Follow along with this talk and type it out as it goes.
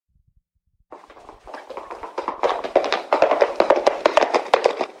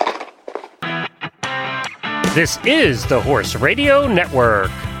This is the Horse Radio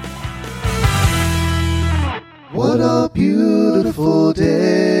Network. What a beautiful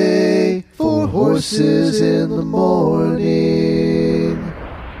day for horses in the morning.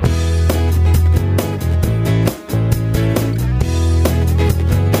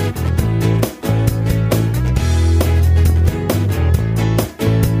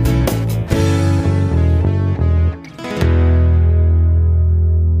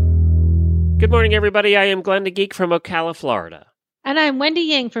 Good morning, everybody. I am Glenn the Geek from Ocala, Florida. And I'm Wendy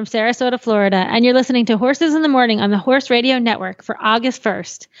Ying from Sarasota, Florida, and you're listening to Horses in the Morning on the Horse Radio Network for August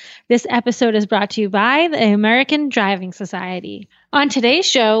 1st. This episode is brought to you by the American Driving Society. On today's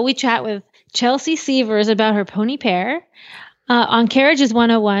show, we chat with Chelsie Sievers about her pony pair. On Carriages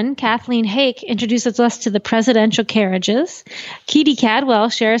 101, Kathleen Hake introduces us to the presidential carriages. Keedy Cadwell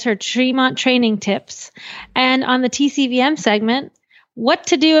shares her Tremont training tips. And on the TCVM segment, what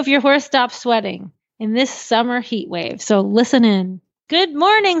to do if your horse stops sweating in this summer heat wave. So listen in. Good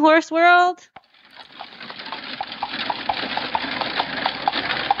morning, Horse World.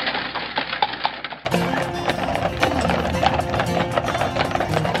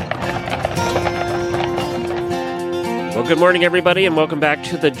 Well, good morning, everybody, and welcome back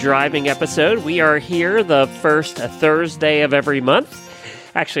to the driving episode. We are here the first Thursday of every month.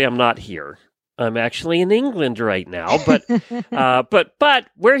 Actually, I'm not here. I'm actually in England right now, but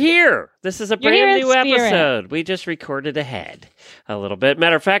we're here. This is a brand new episode. We just recorded ahead a little bit.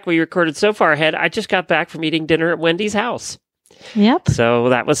 Matter of fact, we recorded so far ahead, I just got back from eating dinner at Wendy's house. Yep. So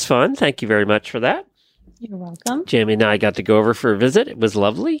that was fun. Thank you very much for that. You're welcome. Jamie and I got to go over for a visit. It was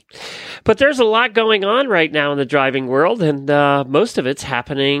lovely. But there's a lot going on right now in the driving world, and most of it's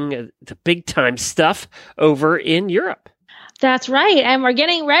happening, the big-time stuff, over in Europe. That's right. And we're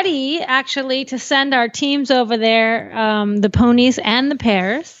getting ready, actually, to send our teams over there, the ponies and the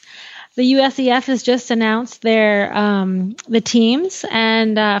pairs. The USEF has just announced the teams.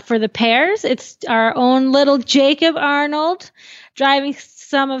 And for the pairs, it's our own little Jacob Arnold driving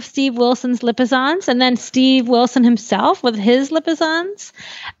some of Steve Wilson's Lipizzans, and then Steve Wilson himself with his Lipizzans,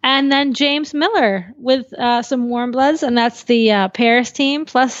 and then James Miller with some Warm Bloods, and that's the pairs team,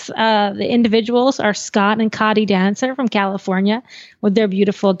 plus the individuals are Scott and Cotty Dancer from California with their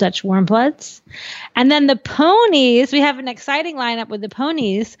beautiful Dutch Warm Bloods. And then the ponies, we have an exciting lineup with the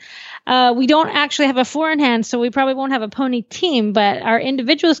ponies. We don't actually have a four in hand, so we probably won't have a pony team, but our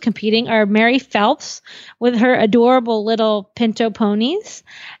individuals competing are Mary Phelps with her adorable little Pinto ponies,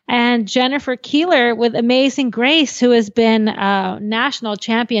 and Jennifer Keeler with Amazing Grace, who has been national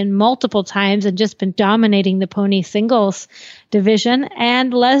champion multiple times and just been dominating the pony singles division,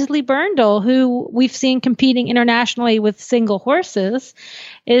 and Leslie Burndle, who we've seen competing internationally with single horses,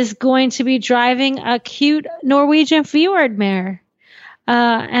 is going to be driving a cute Norwegian Fjord mare.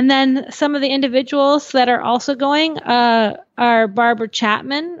 And then some of the individuals that are also going are Barbara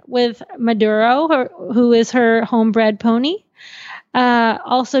Chapman with Maduro, who is her homebred pony.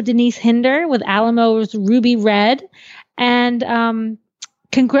 Also Denise Hinder with Alamo's Ruby Red. And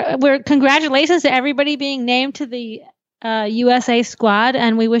congratulations to everybody being named to the USA squad,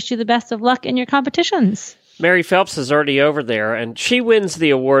 and we wish you the best of luck in your competitions. Mary Phelps is already over there, and she wins the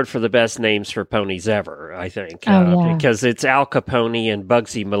award for the best names for ponies ever, I think, because it's Al Capone and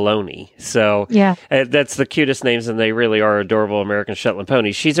Bugsy Maloney. So that's the cutest names, and they really are adorable American Shetland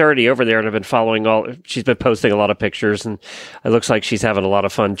ponies. She's already over there, and I've been following she's been posting a lot of pictures, and it looks like she's having a lot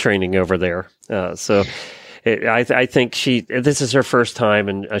of fun training over there. I think this is her first time,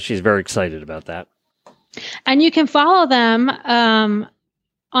 and she's very excited about that. And you can follow them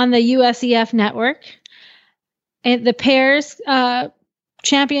on the USEF network. And the pairs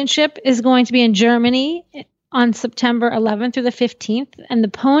championship is going to be in Germany on September 11th through the 15th, and the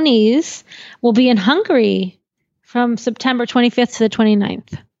ponies will be in Hungary from September 25th to the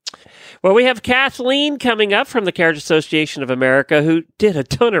 29th. Well, we have Kathleen coming up from the Carriage Association of America, who did a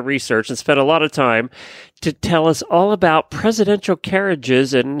ton of research and spent a lot of time to tell us all about presidential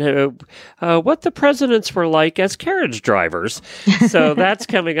carriages and what the presidents were like as carriage drivers. So that's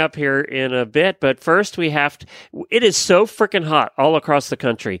coming up here in a bit. But first, it is so freaking hot all across the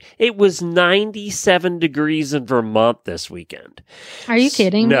country. It was 97 degrees in Vermont this weekend. Are you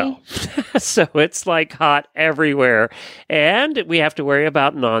kidding me? So it's like hot everywhere. And we have to worry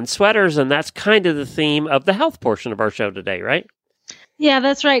about non-sweaters. And that's kind of the theme of the health portion of our show today, right? Yeah,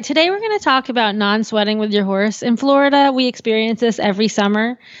 that's right. Today we're going to talk about non-sweating with your horse. In Florida, we experience this every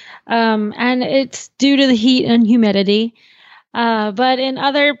summer, and it's due to the heat and humidity. But in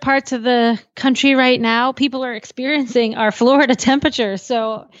other parts of the country right now, people are experiencing our Florida temperatures.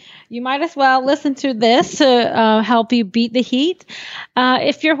 So you might as well listen to this to help you beat the heat.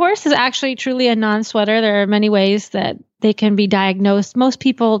 If your horse is actually truly a non-sweater, there are many ways that they can be diagnosed. Most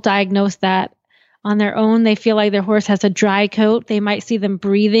people diagnose that on their own. They feel like their horse has a dry coat. They might see them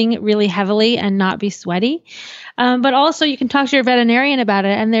breathing really heavily and not be sweaty. But also you can talk to your veterinarian about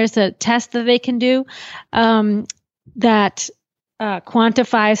it. And there's a test that they can do that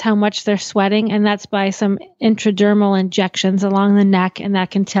quantifies how much they're sweating. And that's by some intradermal injections along the neck. And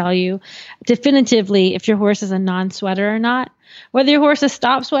that can tell you definitively if your horse is a non-sweater or not. Whether your horse has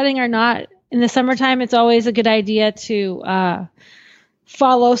stopped sweating or not, in the summertime, it's always a good idea to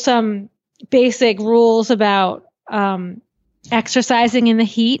follow some basic rules about exercising in the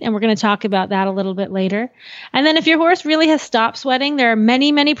heat, and we're going to talk about that a little bit later. And then if your horse really has stopped sweating, there are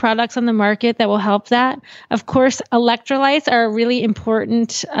many, many products on the market that will help that. Of course, electrolytes are a really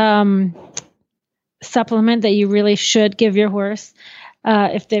important supplement that you really should give your horse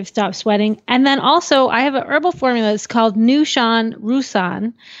if they've stopped sweating. And then also, I have an herbal formula. It's called Nushan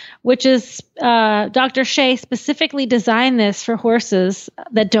Rusan, which is Dr. Shea specifically designed this for horses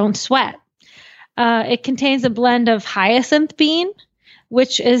that don't sweat. It contains a blend of hyacinth bean,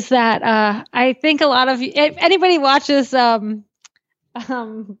 which is that I think a lot of you, if anybody watches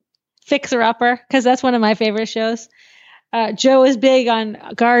Fixer Upper, because that's one of my favorite shows, Joe is big on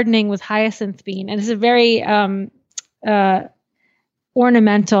gardening with hyacinth bean, and it's a very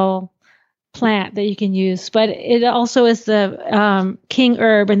ornamental plant that you can use, but it also is the king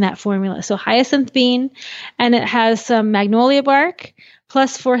herb in that formula. So hyacinth bean, and it has some magnolia bark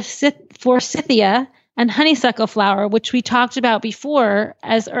plus forsythia and honeysuckle flower, which we talked about before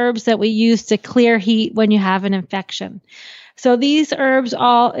as herbs that we use to clear heat when you have an infection. So these herbs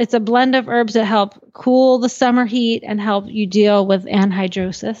it's a blend of herbs that help cool the summer heat and help you deal with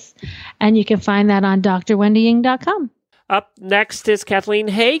anhidrosis. And you can find that on drwendyying.com. Up next is Kathleen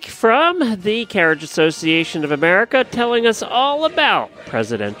Haig from the Carriage Association of America telling us all about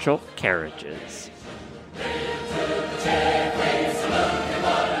presidential carriages.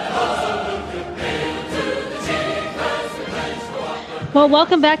 Well,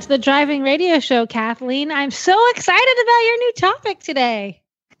 welcome back to the Driving Radio Show, Kathleen. I'm so excited about your new topic today.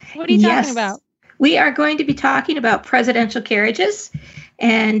 What are you talking about? We are going to be talking about presidential carriages,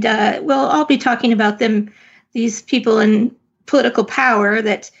 and we'll all be talking about them, these people in political power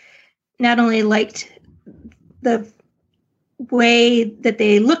that not only liked the way that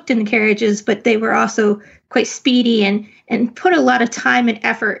they looked in the carriages, but they were also quite speedy and put a lot of time and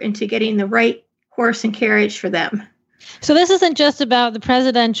effort into getting the right horse and carriage for them. So this isn't just about the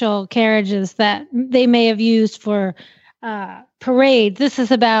presidential carriages that they may have used for parades. This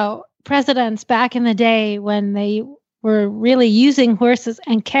is about presidents back in the day when they were really using horses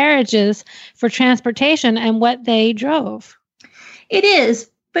and carriages for transportation and what they drove. It is,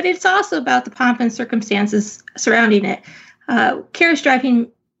 but it's also about the pomp and circumstances surrounding it. Carriage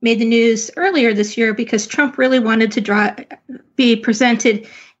driving made the news earlier this year because Trump really wanted to be presented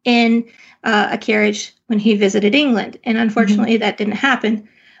in a carriage when he visited England. And unfortunately, that didn't happen.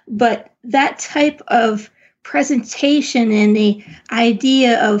 But that type of presentation and the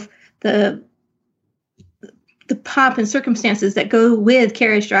idea of the pomp and circumstances that go with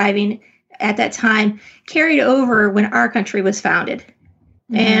carriage driving at that time carried over when our country was founded.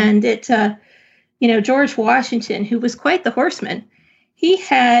 And it, George Washington, who was quite the horseman, he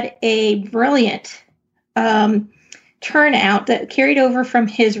had a brilliant turnout that carried over from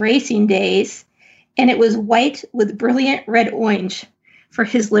his racing days, and it was white with brilliant red orange for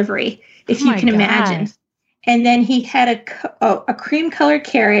his livery, if you can imagine. And then he had a cream-colored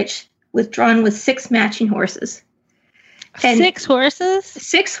carriage drawn with 6 matching horses. And 6 horses?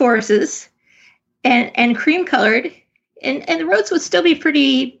 6 horses, and cream-colored, and the roads would still be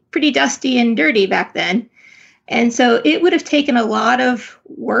pretty dusty and dirty back then. And so it would have taken a lot of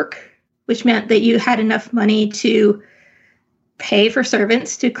work, which meant that you had enough money to pay for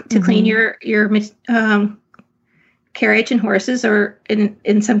servants to clean your carriage and horses, or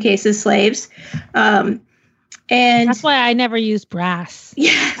in some cases slaves. And that's why I never use brass.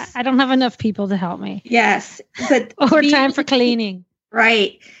 Yes. I don't have enough people to help me. Yes. But or time for cleaning.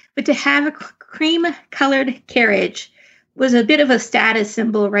 Right. But to have a cream colored carriage was a bit of a status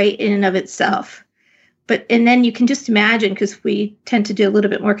symbol right in and of itself. And then you can just imagine, because we tend to do a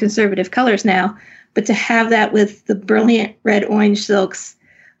little bit more conservative colors now, but to have that with the brilliant red orange silks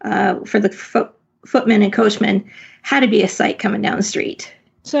for the footmen and coachmen had to be a sight coming down the street.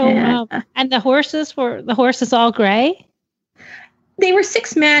 So, and the horses were all gray? They were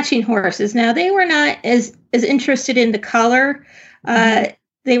 6 matching horses. Now, they were not as interested in the color.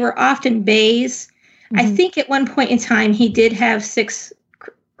 They were often bays. I think at one point in time, he did have 6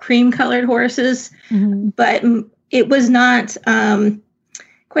 cream-colored horses, but it was not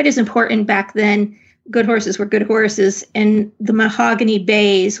quite as important back then. Good horses were good horses, and the mahogany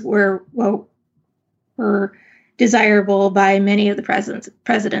bays were desirable by many of the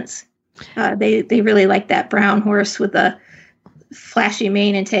presidents. They really liked that brown horse with the flashy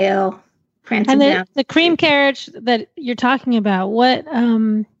mane and tail prancing down. The cream carriage that you're talking about, what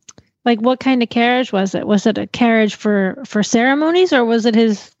kind of carriage was it? Was it a carriage for ceremonies, or was it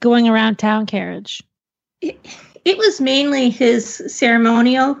his going around town carriage? It was mainly his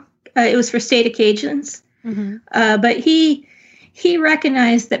ceremonial. It was for state occasions. But he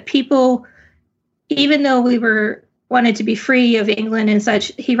recognized that people, even though we wanted to be free of England and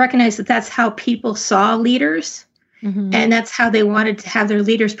such, he recognized that that's how people saw leaders. And that's how they wanted to have their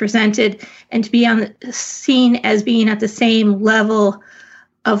leaders presented, and to be seen as being at the same level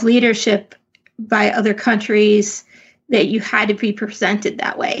of leadership by other countries, that you had to be presented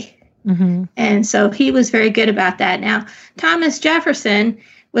that way. And so he was very good about that. Now, Thomas Jefferson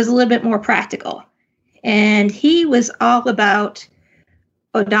was a little bit more practical, and he was all about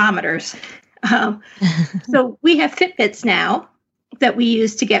odometers. So we have Fitbits now that we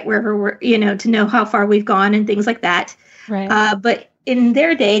use to get wherever we're, to know how far we've gone and things like that. Right. But in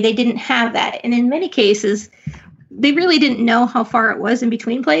their day, they didn't have that. And in many cases, they really didn't know how far it was in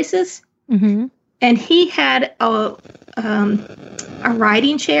between places. And he had a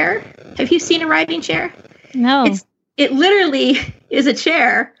riding chair. Have you seen a riding chair? No. It literally is a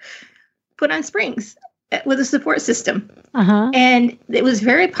chair put on springs with a support system. And it was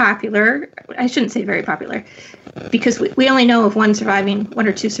very popular. I shouldn't say very popular, because we only know of one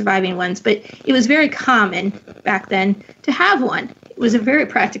or two surviving ones, but it was very common back then to have one. It was a very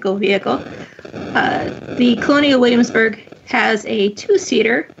practical vehicle. The Colonial Williamsburg has a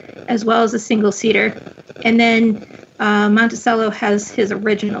 2-seater as well as a single-seater. And then Monticello has his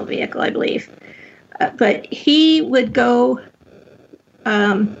original vehicle, I believe. But he would go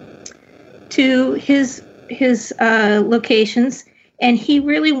to his locations, and he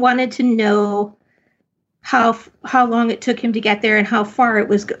really wanted to know how long it took him to get there and how far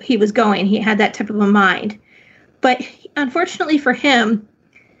he was going. He had that type of a mind. But unfortunately for him,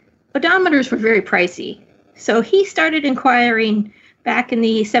 odometers were very pricey. So he started inquiring back in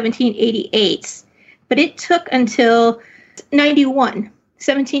the 1788s, but it took until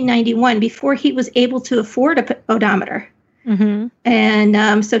 1791 before he was able to afford an odometer.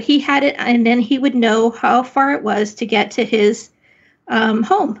 And so he had it, and then he would know how far it was to get to his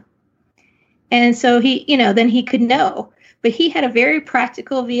home. And so then he could know. But he had a very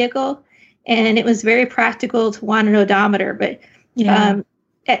practical vehicle, and it was very practical to want an odometer. But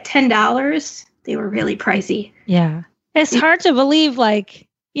at $10, they were really pricey. Yeah. It's hard to believe,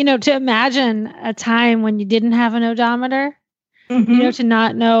 to imagine a time when you didn't have an odometer, to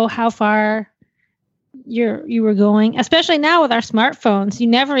not know how far you were going, especially now with our smartphones. You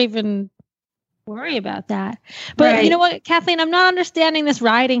never even worry about that. But You know what, Kathleen, I'm not understanding this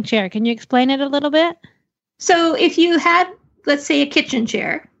riding chair. Can you explain it a little bit? So if you had, let's say, a kitchen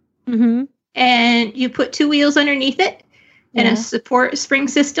chair, and you put 2 wheels underneath it and a support spring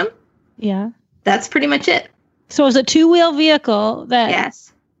system, that's pretty much it. So it's a 2-wheel vehicle that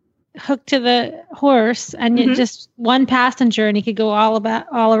hooked to the horse, and you just one passenger, and he could go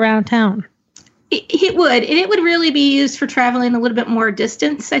all around town. It would, and it would really be used for traveling a little bit more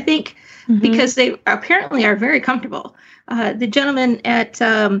distance, I think, because they apparently are very comfortable. The gentlemen at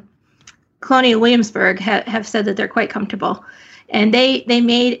Colonial Williamsburg have said that they're quite comfortable, and they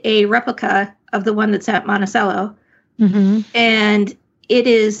made a replica of the one that's at Monticello, and it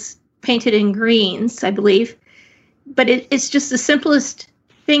is painted in greens, I believe, but it's just the simplest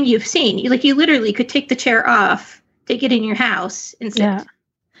thing you've seen. You literally could take the chair off, take it in your house, and sit. Yeah.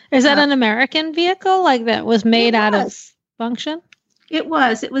 Is that an American vehicle that was made out of function? It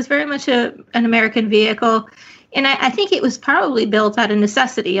was. It was very much an American vehicle. And I think it was probably built out of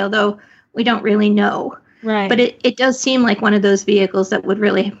necessity, although we don't really know. Right. But it does seem like one of those vehicles that would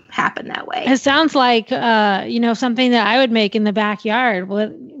really happen that way. It sounds like, something that I would make in the backyard.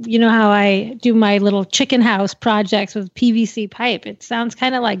 Well, you know how I do my little chicken house projects with PVC pipe. It sounds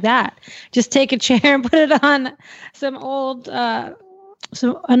kind of like that. Just take a chair and put it on an old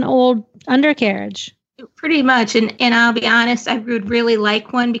undercarriage. Pretty much. And I'll be honest, I would really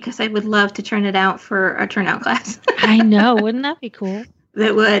like one, because I would love to turn it out for a turnout class. I know. Wouldn't that be cool?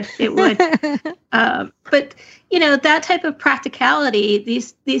 It would. But, that type of practicality,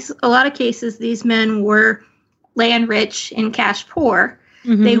 a lot of cases, these men were land rich and cash poor,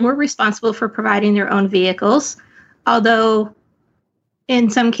 they were responsible for providing their own vehicles, although in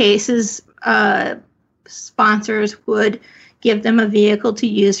some cases, sponsors would give them a vehicle to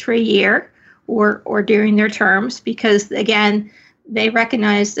use for a year or during their terms because, again, they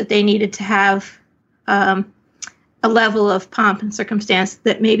recognized that they needed to have a level of pomp and circumstance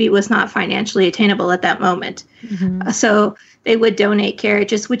that maybe was not financially attainable at that moment. So they would donate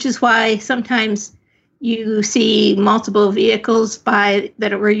carriages, which is why sometimes you see multiple vehicles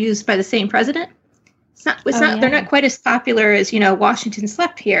that were used by the same president. They're not quite as popular as, Washington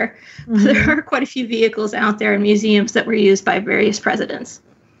slept here. There are quite a few vehicles out there in museums that were used by various presidents.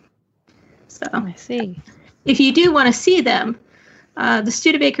 So I see. If you do want to see them, the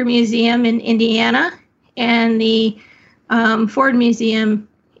Studebaker Museum in Indiana and the Ford Museum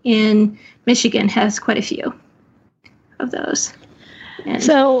in Michigan has quite a few of those. And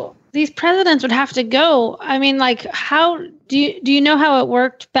so these presidents would have to go. I mean, like, how do you know how it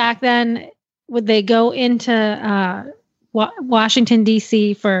worked back then? Would they go into Washington,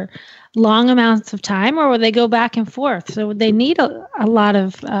 D.C. for long amounts of time, or would they go back and forth? So would they need a lot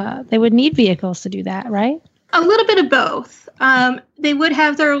of, they would need vehicles to do that, right? A little bit of both. They would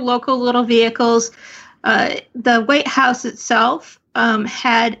have their local little vehicles. The White House itself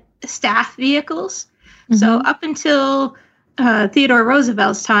had staff vehicles. So up until Theodore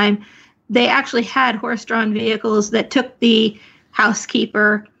Roosevelt's time, they actually had horse-drawn vehicles that took the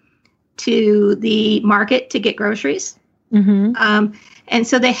housekeeper to the market to get groceries. And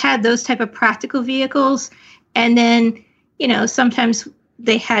so they had those type of practical vehicles. And then, sometimes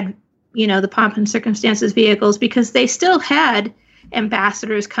they had, the pomp and circumstances vehicles because they still had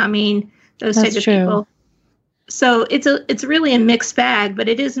ambassadors coming, those types of people. So it's really a mixed bag, but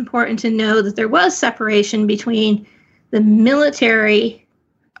it is important to know that there was separation between the military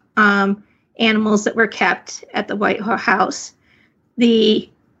animals that were kept at the White House, the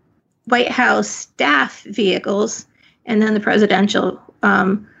White House staff vehicles, and then the presidential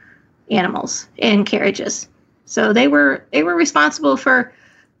animals and carriages. So they were responsible for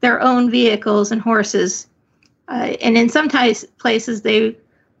their own vehicles and horses, and in some places they,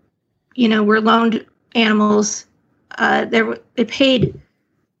 were loaned animals. They paid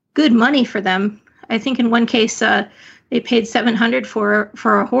good money for them. I think in one case they paid $700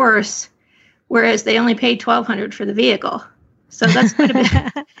 for a horse, whereas they only paid $1,200 for the vehicle. So that's quite a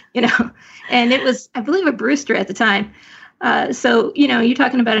bit, and it was, I believe, a Brewster at the time. So, you're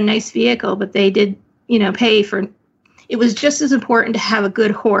talking about a nice vehicle, but they did, pay for, it was just as important to have a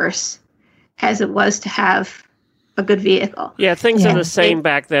good horse as it was to have a good vehivel. Yeah, things are the same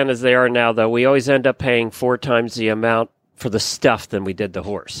back then as they are now, though. We always end up paying 4 times the amount for the stuff than we did the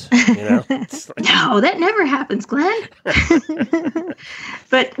horse. No, that never happens, Glenn.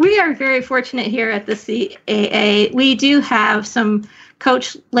 But we are very fortunate here at the CAA. We do have some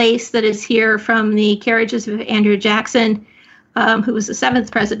coach lace that is here from the Carriages of Andrew Jackson, who was the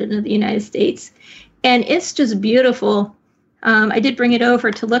 7th president of the United States. And it's just beautiful. I did bring it over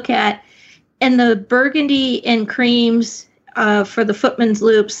to look at. And the burgundy and creams for the footman's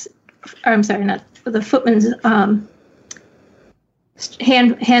loops, I'm sorry, not for the footman's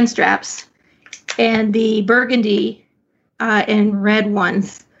hand straps, and the burgundy and red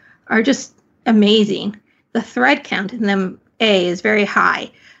ones are just amazing. The thread count in them, is very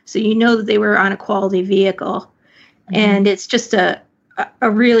high. So you know that they were on a quality vehicle. And it's just a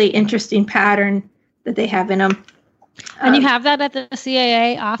really interesting pattern that they have in them. And you have that at the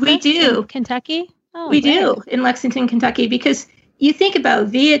CAA office? We do. In Kentucky? Oh, we do, in Lexington, Kentucky, because you think about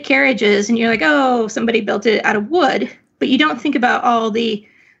Via Carriages and you're like, oh, somebody built it out of wood, but you don't think about all the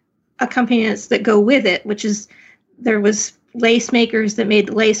accompaniments that go with it, which is there was lace makers that made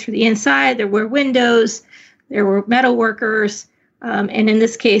the lace for the inside, there were windows, there were metal workers, and in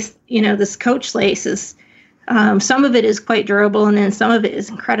this case, this coach lace is, some of it is quite durable, and then some of it is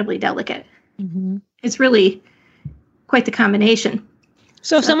incredibly delicate. It's really quite the combination.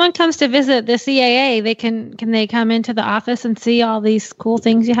 So if someone comes to visit the CAA, can they come into the office and see all these cool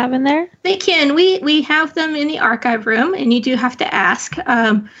things you have in there? They can. We have them in the archive room, and you do have to ask.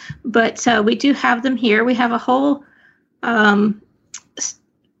 But we do have them here. We have a whole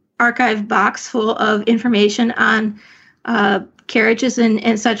archive box full of information on carriages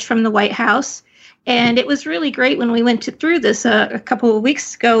and such from the White House. And it was really great when we went through this a couple of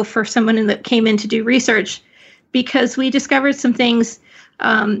weeks ago for someone that came in to do research, because we discovered some things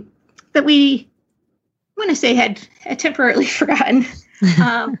that we, I want to say, had temporarily forgotten.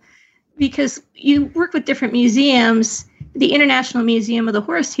 Because you work with different museums. The International Museum of the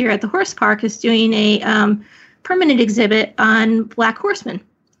Horse here at the Horse Park is doing a permanent exhibit on black horsemen.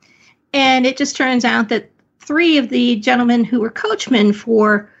 And it just turns out that 3 of the gentlemen who were coachmen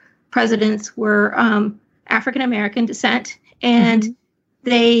for presidents were African American descent, and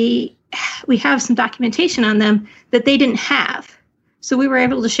we have some documentation on them that they didn't have. So we were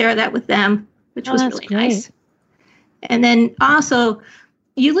able to share that with them, which was really nice. And then also,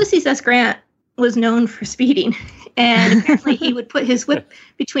 Ulysses S. Grant was known for speeding, and apparently he would put his whip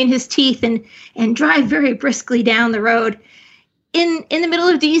between his teeth and drive very briskly down the road in the middle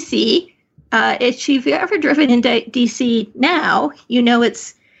of D.C. If you've ever driven into D.C. now, you know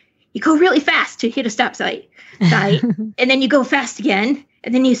you go really fast to hit a stop sign, and then you go fast again,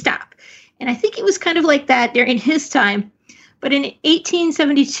 and then you stop. And I think it was kind of like that during his time. But in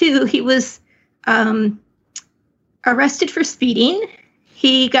 1872, he was arrested for speeding.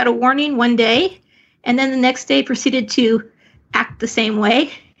 He got a warning one day, and then the next day proceeded to act the same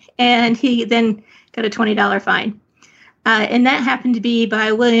way, and he then got a $20 fine. And that happened to be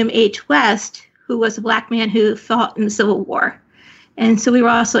by William H. West, who was a black man who fought in the Civil War. And so we were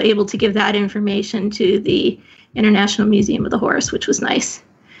also able to give that information to the International Museum of the Horse, which was nice.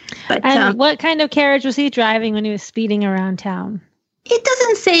 But what kind of carriage was he driving when he was speeding around town? It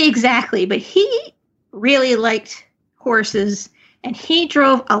doesn't say exactly, but he really liked horses, and he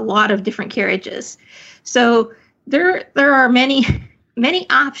drove a lot of different carriages. So there are many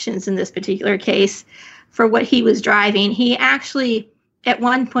options in this particular case for what he was driving. He actually, at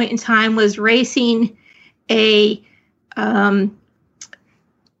one point in time, was racing a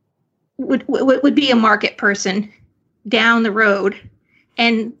would be a market person down the road,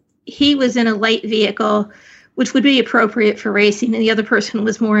 and he was in a light vehicle, which would be appropriate for racing, and the other person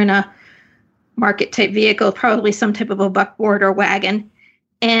was more in a market type vehicle, probably some type of a buckboard or wagon.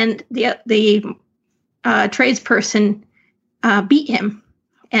 And the tradesperson beat him,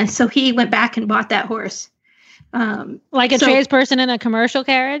 and so he went back and bought that horse. Like a tradesperson in a commercial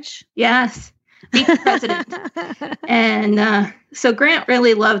carriage? Yes, beat the president. And so Grant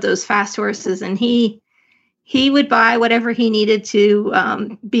really loved those fast horses, and he would buy whatever he needed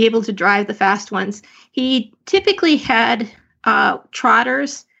to be able to drive the fast ones. He typically had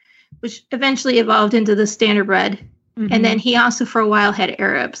trotters, which eventually evolved into the standardbred. Mm-hmm. And then he also, for a while, had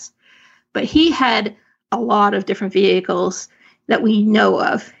Arabs. But he had a lot of different vehicles that we know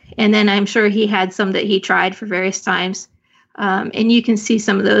of. And then I'm sure he had some that he tried for various times. And you can see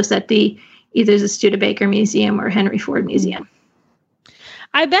some of those at either the Studebaker Museum or Henry Ford Museum.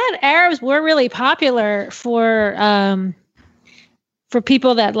 I bet Arabs were really popular for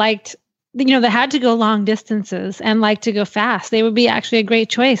people that liked, that had to go long distances and liked to go fast. They would be actually a great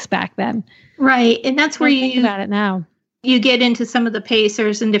choice back then. Right. And that's where you think about it now. You get into some of the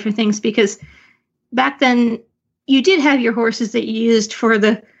pacers and different things, because back then you did have your horses that you used for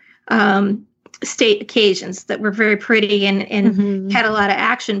the state occasions that were very pretty and mm-hmm. had a lot of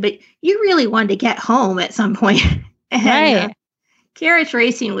action, but you really wanted to get home at some point. And, right. Carriage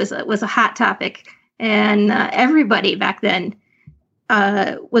racing was a hot topic, and everybody back then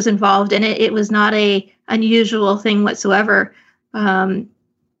was involved in it. It was not a unusual thing whatsoever. There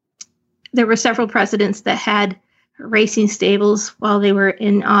were several presidents that had racing stables while they were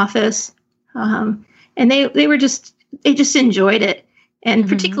in office, and they just enjoyed it. And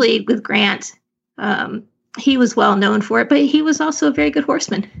mm-hmm. particularly with Grant, he was well known for it, but he was also a very good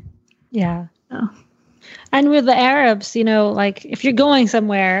horseman. Yeah. So. And with the Arabs, like if you're going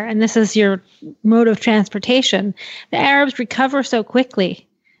somewhere and this is your mode of transportation, the Arabs recover so quickly,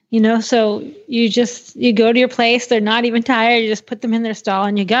 so you go to your place, they're not even tired, you just put them in their stall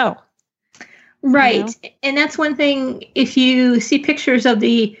and you go. Right. And that's one thing, if you see pictures of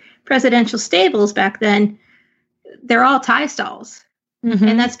the presidential stables back then, they're all tie stalls. Mm-hmm.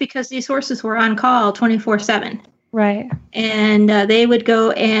 And that's because these horses were on call 24/7. Right. And they would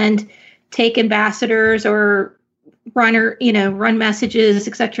go and take ambassadors or run messages,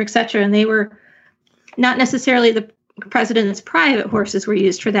 et cetera, and they were not necessarily the president's private horses were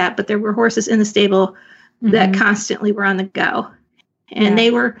used for that, but there were horses in the stable mm-hmm. that constantly were on the go, and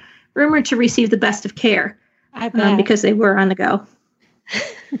they were rumored to receive the best of care because they were on the go.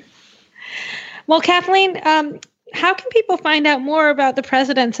 Well, Kathleen, how can people find out more about the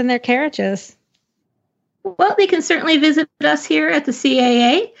presidents and their carriages? Well, they can certainly visit us here at the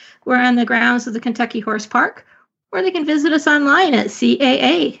CAA. We're on the grounds of the Kentucky Horse Park, or they can visit us online at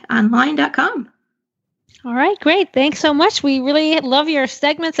caaonline.com. All right, great. Thanks so much. We really love your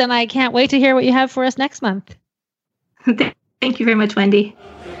segments, and I can't wait to hear what you have for us next month. Thank you very much, Wendy.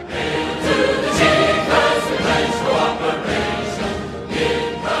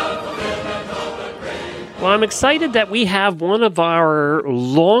 Well, I'm excited that we have one of our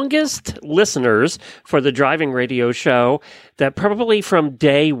longest listeners for the driving radio show, that probably from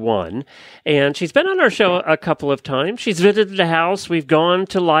day one. And she's been on our show a couple of times. She's visited the house. We've gone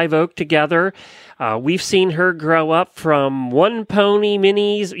to Live Oak together. We've seen her grow up from one pony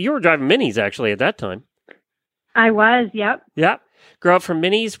minis. You were driving minis, actually, at that time. I was, yep. Yep. Grow up from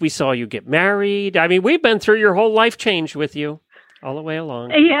minis. We saw you get married. I mean, we've been through your whole life change with you all the way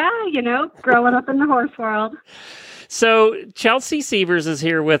along. Yeah, growing up in the horse world. So Chelsie Sievers is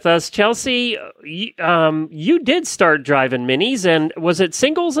here with us. Chelsie, you did start driving minis, and was it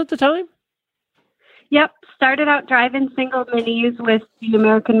singles at the time? Yep. Started out driving single minis with the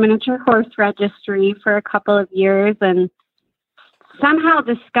American Miniature Horse Registry for a couple of years, and somehow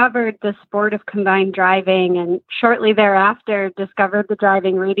discovered the sport of combined driving, and shortly thereafter discovered the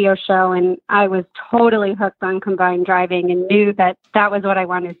driving radio show, and I was totally hooked on combined driving and knew that was what I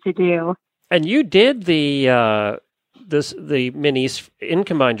wanted to do. And you did the minis in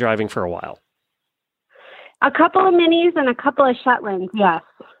combined driving for a while. A couple of minis and a couple of Shetlands, yes.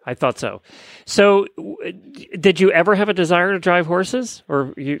 I thought so. So did you ever have a desire to drive horses,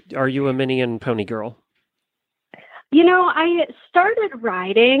 or are you a mini and pony girl? I started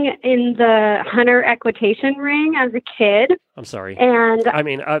riding in the hunter equitation ring as a kid. I'm sorry. And I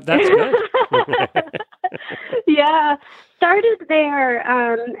mean, that's good. Yeah, started there.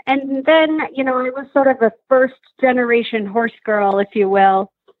 And then, I was sort of a first generation horse girl, if you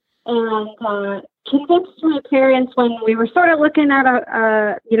will. And convinced my parents when we were sort of looking at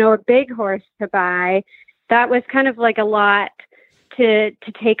a big horse to buy. That was kind of like a lot to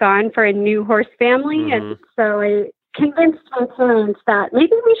take on for a new horse family. Mm-hmm. And so I convinced my parents that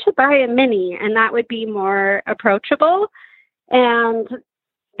maybe we should buy a mini and that would be more approachable. And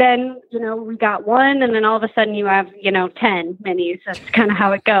then, we got one, and then all of a sudden you have, 10 minis. That's kind of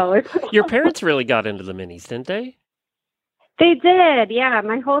how it goes. Your parents really got into the minis, didn't they? They did, yeah.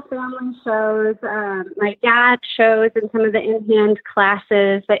 My whole family shows. My dad shows in some of the in-hand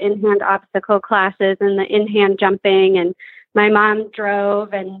classes, the in-hand obstacle classes and the in-hand jumping. And my mom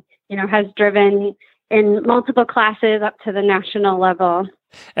drove and, has driven in multiple classes up to the national level.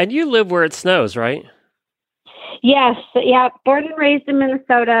 And you live where it snows, right? Yes. Yeah. Born and raised in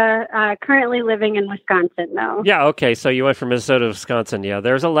Minnesota, currently living in Wisconsin, though. Yeah. Okay. So you went from Minnesota to Wisconsin. Yeah.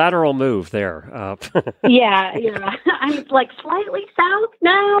 There's a lateral move there. Yeah. I'm slightly south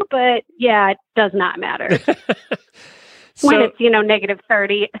now, but yeah, it does not matter. When it's,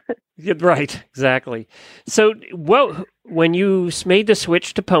 -30. Right. Exactly. So when you made the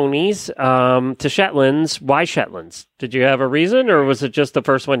switch to ponies, to Shetlands, why Shetlands? Did you have a reason, or was it just the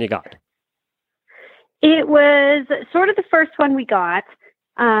first one you got? It was sort of the first one we got.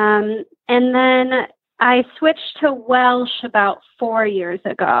 And then I switched to Welsh about 4 years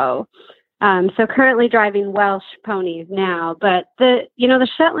ago. So currently driving Welsh ponies now. But the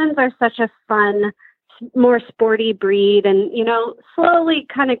Shetlands are such a fun, more sporty breed, and, slowly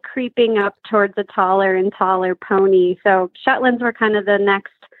kind of creeping up towards a taller and taller pony. So Shetlands were kind of the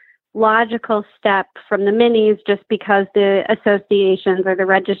next logical step from the minis, just because the associations or the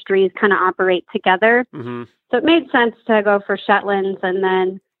registries kind of operate together. Mm-hmm. So it made sense to go for Shetlands, and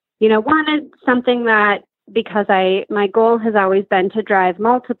then, wanted something that, because my goal has always been to drive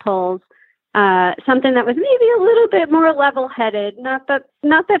multiples, something that was maybe a little bit more level-headed. Not that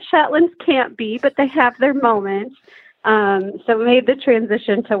Shetlands can't be, but they have their moments. So made the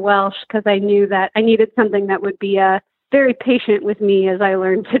transition to Welsh because I knew that I needed something that would be very patient with me as I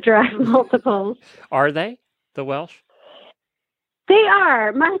learned to drive multiples. Are they, the Welsh? They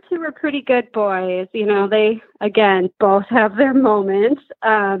are. My two are pretty good boys. They, again, both have their moments,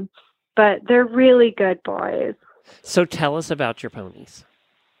 but they're really good boys. So tell us about your ponies.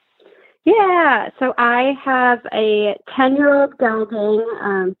 Yeah, so I have a 10-year-old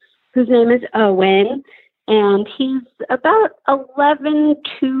gelding whose name is Owen, and he's about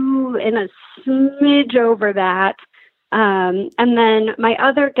 11.2 and a smidge over that. And then my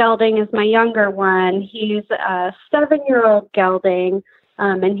other gelding is my younger one. He's a 7-year-old gelding,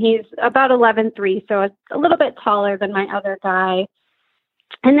 and he's about 11.3, so it's a little bit taller than my other guy.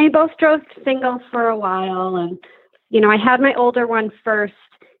 And they both drove single for a while, and, I had my older one first.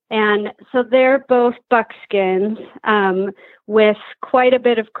 And so they're both buckskins with quite a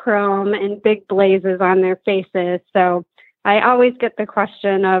bit of chrome and big blazes on their faces. So I always get the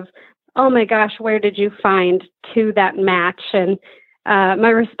question of, oh my gosh, where did you find two that match? And my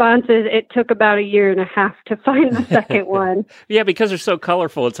response is it took about 1.5 years to find the second one. Yeah, because they're so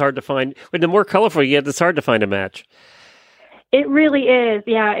colorful, it's hard to find. When the more colorful you get, it's hard to find a match. It really is.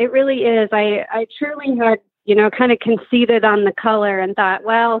 Yeah, it really is. I truly had, kind of conceded on the color and thought,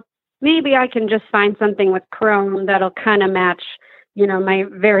 well, maybe I can just find something with chrome that'll kind of match, my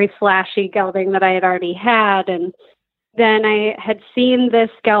very flashy gelding that I had already had. And then I had seen this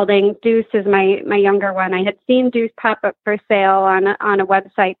gelding, Deuce is my younger one. I had seen Deuce pop up for sale on a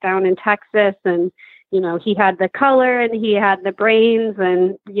website down in Texas. And, he had the color and he had the brains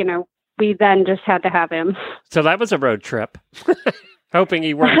and, we then just had to have him. So that was a road trip. Hoping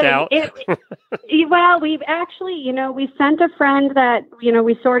he worked out. Well, we've actually, we sent a friend that,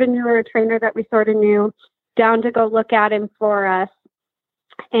 we sort of knew, or a trainer that we sort of knew, down to go look at him for us.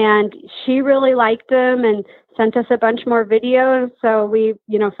 And she really liked him and sent us a bunch more videos. So we,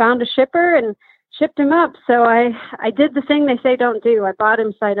 found a shipper and shipped him up. So I did the thing they say don't do. I bought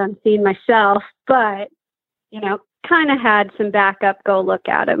him sight unseen myself, but, kind of had some backup go look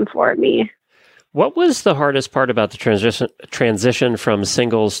at him for me. What was the hardest part about the transition from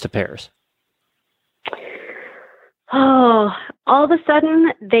singles to pairs? Oh, all of a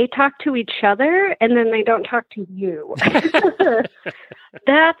sudden they talk to each other and then they don't talk to you.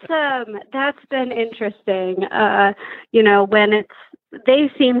 That's been interesting. When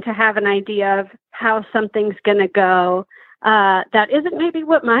they seem to have an idea of how something's going to go. That isn't maybe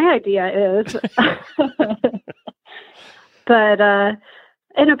what my idea is. But,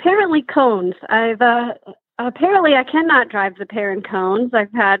 and apparently cones. Apparently I cannot drive the pair in cones.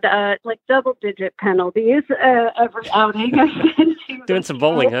 I've had double-digit penalties every outing I've been to. Doing some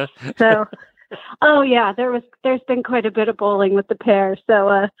bowling, huh? So, oh yeah, there's been quite a bit of bowling with the pair.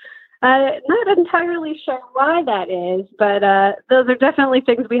 So, not entirely sure why that is, but those are definitely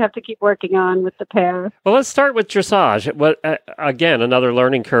things we have to keep working on with the pair. Well, let's start with dressage. Again, another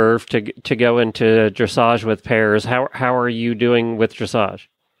learning curve to go into dressage with pairs. How are you doing with dressage?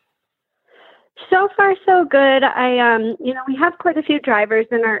 So far, so good. We have quite a few drivers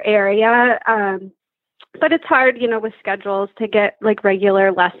in our area, but it's hard, with schedules to get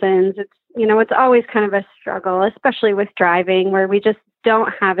regular lessons. It's always kind of a struggle, especially with driving, where we just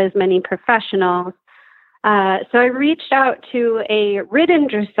don't have as many professionals. So I reached out to a ridden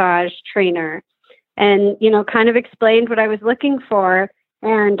dressage trainer and, kind of explained what I was looking for.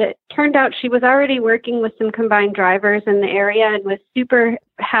 And it turned out she was already working with some combined drivers in the area and was super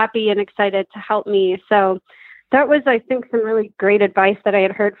happy and excited to help me. So that was, I think, some really great advice that I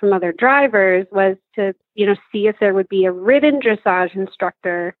had heard from other drivers was to, see if there would be a ridden dressage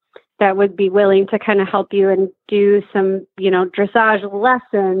instructor that would be willing to kind of help you and do some, dressage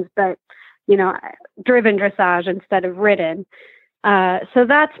lessons, but, driven dressage instead of ridden. So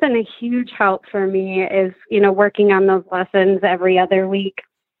that's been a huge help for me is, working on those lessons every other week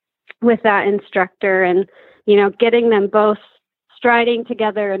with that instructor and, getting them both striding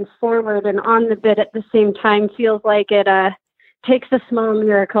together and forward and on the bit at the same time feels like it takes a small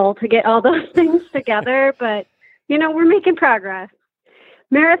miracle to get all those things together. But, we're making progress.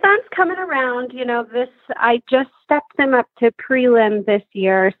 Marathon's coming around, I just stepped them up to prelim this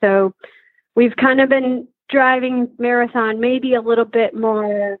year. So we've kind of been driving marathon, maybe a little bit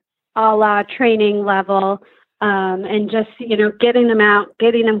more a la training level, and just, getting them out,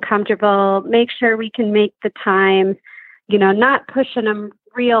 getting them comfortable, make sure we can make the time, not pushing them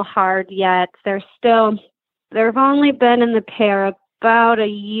real hard yet. They've only been in the pair about a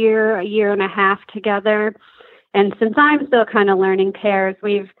year and a half together. And since I'm still kind of learning pairs,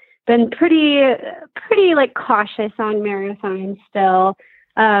 we've been pretty cautious on marathon still.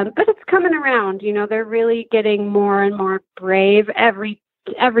 But it's coming around, they're really getting more and more brave every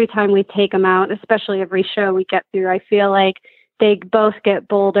time we take them out, especially every show we get through. I feel like they both get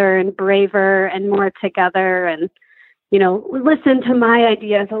bolder and braver and more together and, listen to my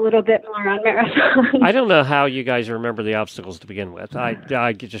ideas a little bit more on marathon. I don't know how you guys remember the obstacles to begin with. I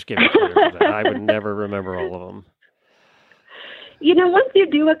just give you credit for that. I would never remember all of them. Once you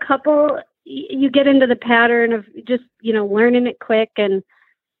do a couple, you get into the pattern of just, learning it quick. And,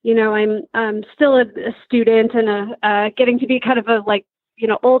 I'm still a student and getting to be kind of a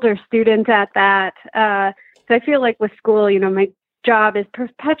older student at that. So I feel like with school, my job is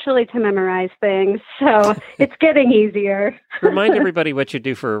perpetually to memorize things. So it's getting easier. Remind everybody what you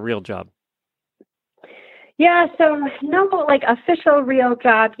do for a real job. Yeah, so no official real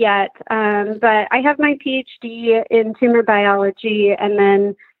job yet, but I have my PhD in tumor biology and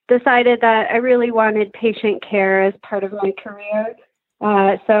then decided that I really wanted patient care as part of my career.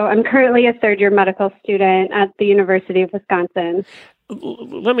 So I'm currently a third-year medical student at the University of Wisconsin.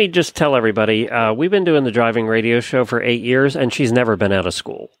 Let me just tell everybody, we've been doing the driving radio show for 8 years, and she's never been out of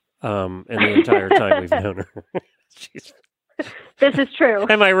school in the entire time we've known her. This is true.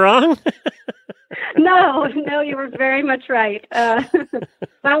 Am I wrong? No, you were very much right. I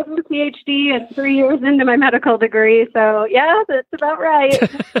was a PhD and 3 years into my medical degree, so yeah, that's about right.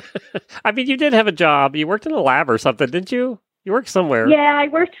 I mean, you did have a job. You worked in a lab or something, didn't you? You worked somewhere. Yeah, I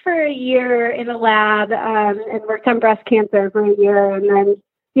worked for a year in a lab and worked on breast cancer for a year, and then,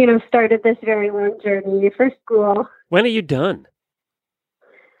 started this very long journey for school. When are you done?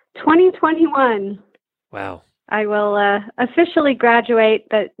 2021. Wow. I will officially graduate,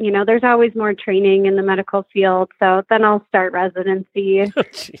 but, there's always more training in the medical field, so then I'll start residency. Oh,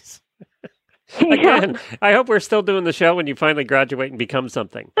 jeez. Again, I hope we're still doing the show when you finally graduate and become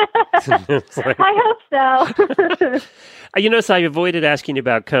something. I hope so. You notice I avoided asking you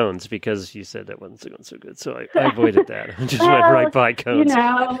about cones because you said that wasn't going so good, so I avoided that. I just went right by cones.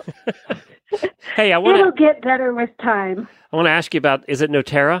 Hey, it'll get better with time. I want to ask you about, is it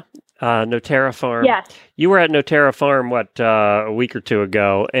Noterra? Noterra Farm. Yes. You were at Noterra Farm, a week or two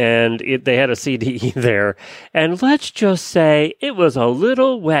ago, and they had a CDE there. And let's just say it was a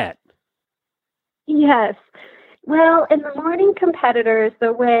little wet. Yes. Well, in the morning competitors,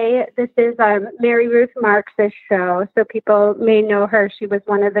 the way this is Mary Ruth Marks' show, so people may know her. She was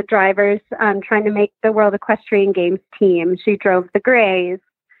one of the drivers trying to make the World Equestrian Games team. She drove the Grays.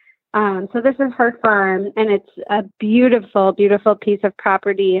 So this is her farm, and it's a beautiful, beautiful piece of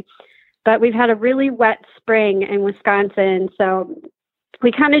property. But we've had a really wet spring in Wisconsin, so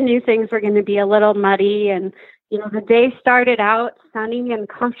we kind of knew things were going to be a little muddy. And, the day started out sunny and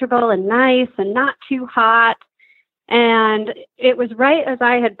comfortable and nice and not too hot. And it was right as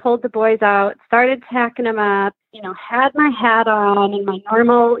I had pulled the boys out, started packing them up, had my hat on and my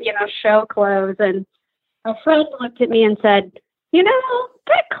normal, show clothes. And a friend looked at me and said,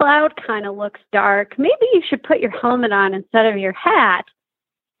 that cloud kind of looks dark. Maybe you should put your helmet on instead of your hat.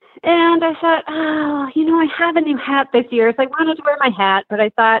 And I thought, I have a new hat this year. So I wanted to wear my hat, but I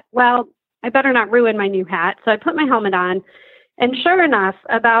thought, well, I better not ruin my new hat. So I put my helmet on. And sure enough,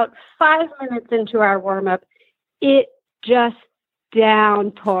 about 5 minutes into our warm-up, it just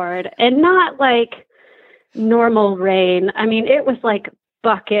downpoured. And not like normal rain. I mean, it was like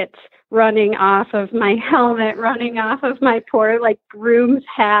buckets running off of my helmet, running off of my poor groom's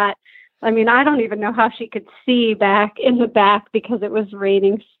hat. I mean, I don't even know how she could see back in the back because it was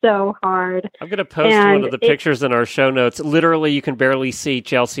raining so hard. I'm going to post one of the pictures in our show notes. Literally, you can barely see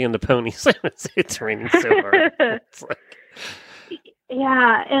Chelsie and the ponies. It's raining so hard.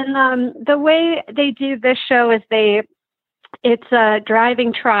 Yeah, and the way they do this show is it's a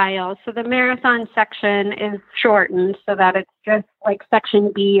driving trial. So the marathon section is shortened so that it's just like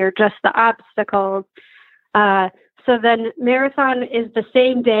section B or just the obstacles. So then marathon is the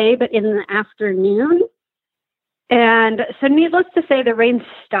same day, but in the afternoon. And so needless to say, the rain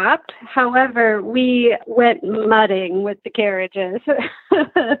stopped. However, we went mudding with the carriages.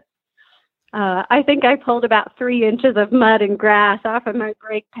 I think I pulled about 3 inches of mud and grass off of my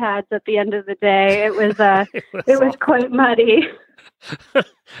brake pads at the end of the day. It was quite muddy.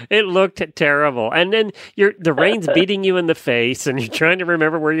 It looked terrible. And then the rain's beating you in the face and you're trying to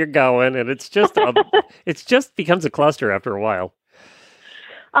remember where you're going. And it's just becomes a cluster after a while.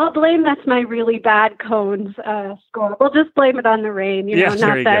 I'll blame that's my really bad cones score. We'll just blame it on the rain.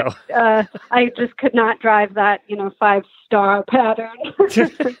 I just could not drive that, 5-star pattern.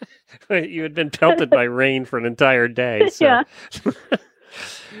 You had been pelted by rain for an entire day. So. Yeah.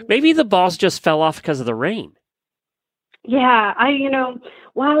 Maybe the balls just fell off because of the rain. Yeah,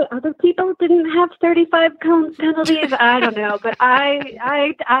 while other people didn't have 35 cone penalties, I don't know, but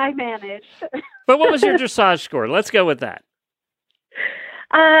I managed. But what was your dressage score? Let's go with that.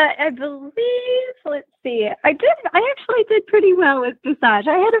 I believe, let's see, I actually did pretty well with dressage.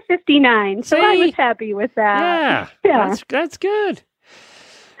 I had a 59, so I was happy with that. Yeah. That's good.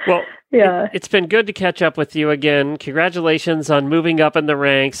 Well, yeah, it's been good to catch up with you again. Congratulations on moving up in the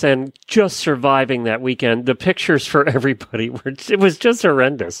ranks and just surviving that weekend. The pictures for everybody it was just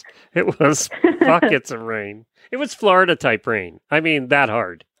horrendous. It was buckets of rain. It was Florida type rain. I mean, that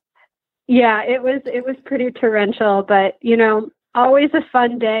hard. Yeah, it was pretty torrential, but always a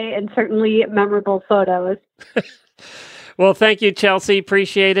fun day and certainly memorable photos. Well, thank you, Chelsie.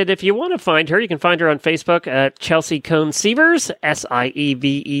 Appreciate it. If you want to find her, you can find her on Facebook at Chelsie Cone Sievers,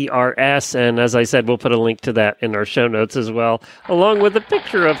 Sievers. And as I said, we'll put a link to that in our show notes as well, along with a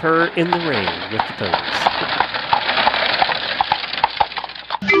picture of her in the rain with the ponies.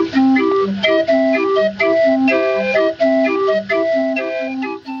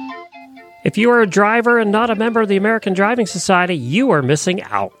 If you are a driver and not a member of the American Driving Society, you are missing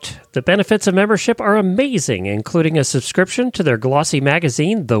out. The benefits of membership are amazing, including a subscription to their glossy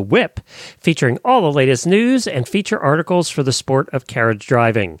magazine, The Whip, featuring all the latest news and feature articles for the sport of carriage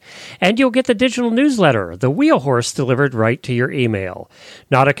driving. And you'll get the digital newsletter, The Wheel Horse, delivered right to your email.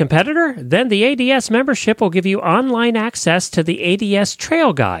 Not a competitor? Then the ADS membership will give you online access to the ADS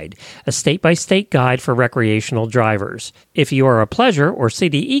Trail Guide, a state-by-state guide for recreational drivers. If you are a Pleasure or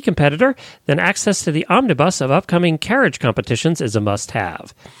CDE competitor, then access to the omnibus of upcoming carriage competitions is a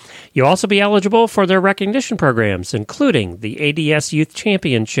must-have. You'll also be eligible for their recognition programs, including the ADS Youth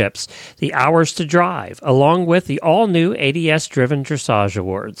Championships, the Hours to Drive, along with the all-new ADS Driven Dressage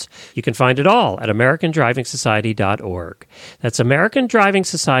Awards. You can find it all at AmericanDrivingSociety.org. That's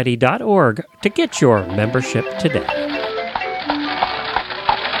AmericanDrivingSociety.org to get your membership today.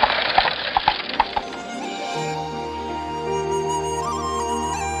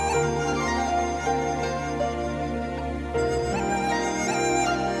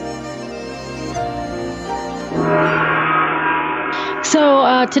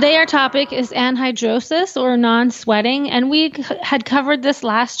 So today our topic is anhidrosis, or non-sweating, and we had covered this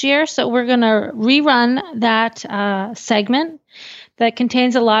last year, so we're going to rerun that segment that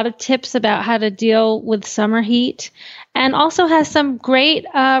contains a lot of tips about how to deal with summer heat, and also has some great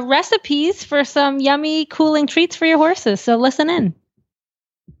recipes for some yummy cooling treats for your horses. So listen in.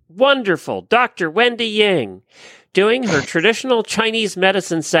 Wonderful. Dr. Wendy Ying doing her traditional Chinese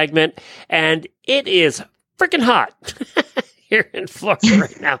medicine segment, and it is freaking hot. Here in Florida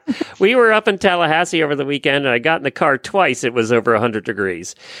right now. We were up in Tallahassee over the weekend, and I got in the car twice. It was over 100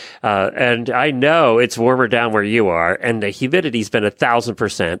 degrees. And I know it's warmer down where you are, and the humidity's been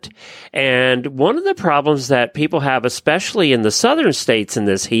 1,000%. And one of the problems that people have, especially in the southern states in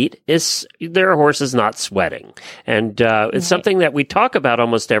this heat, is their horses not sweating. And it's something that we talk about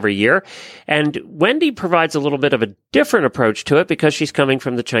almost every year. And Wendy provides a little bit of a different approach to it because she's coming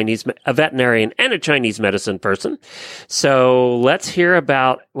from a veterinarian and a Chinese medicine person. So let's hear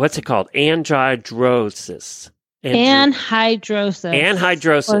about, what's it called? Anhidrosis. Anhidrosis.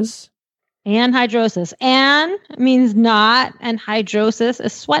 Anhidrosis. An means not, and hydrosis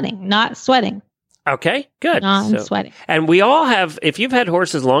is sweating, not sweating. Okay, good. Non-sweating. And we all have, if you've had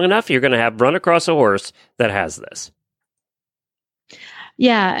horses long enough, you're going to have run across a horse that has this.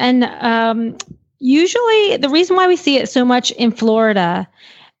 Yeah, and usually the reason why we see it so much in Florida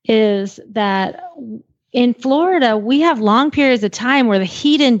is that in Florida, we have long periods of time where the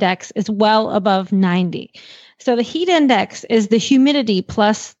heat index is well above 90. So the heat index is the humidity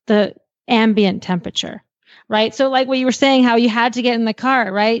plus the ambient temperature, right? So like what you were saying, how you had to get in the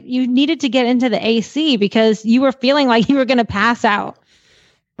car, right? You needed to get into the AC because you were feeling like you were going to pass out,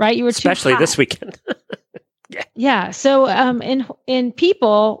 right? You were especially too hot. This weekend. Yeah. So in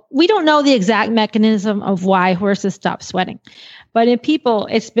people, we don't know the exact mechanism of why horses stop sweating. But in people,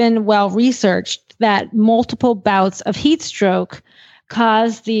 it's been well researched that multiple bouts of heat stroke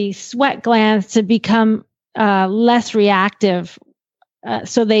cause the sweat glands to become less reactive.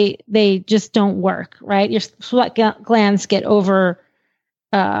 So they just don't work, right? Your sweat glands get overworked.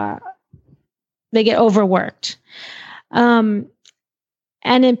 And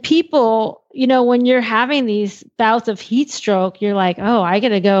in people, when you're having these bouts of heat stroke, you're like, oh, I got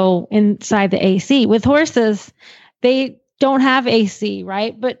to go inside the AC. With horses, they don't have AC,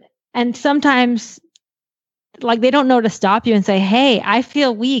 right? And sometimes, like, they don't know to stop you and say, hey, I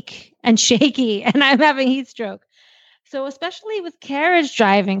feel weak and shaky and I'm having heat stroke. So especially with carriage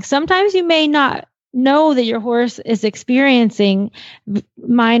driving, sometimes you may not know that your horse is experiencing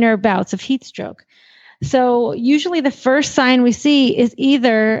minor bouts of heat stroke. So usually the first sign we see is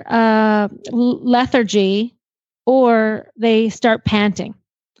either lethargy or they start panting.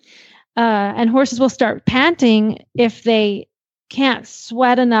 And horses will start panting if they can't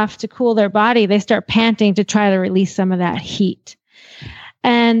sweat enough to cool their body. They start panting to try to release some of that heat.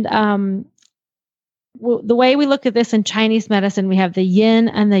 And the way we look at this in Chinese medicine, we have the yin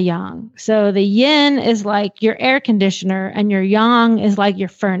and the yang. So the yin is like your air conditioner and your yang is like your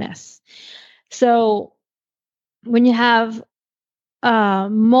furnace. So when you have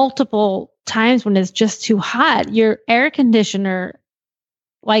multiple times when it's just too hot, your air conditioner,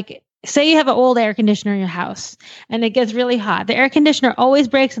 like say you have an old air conditioner in your house and it gets really hot. The air conditioner always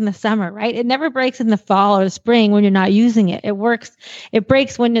breaks in the summer, right? It never breaks in the fall or the spring when you're not using it. It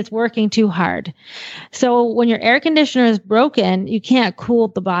breaks when it's working too hard. So when your air conditioner is broken, you can't cool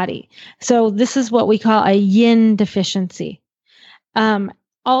the body. So this is what we call a yin deficiency.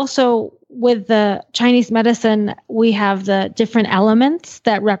 Also, with the Chinese medicine, we have the different elements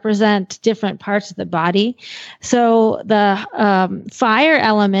that represent different parts of the body. So the fire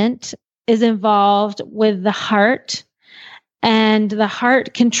element is involved with the heart and the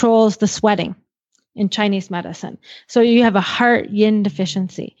heart controls the sweating in Chinese medicine. So you have a heart yin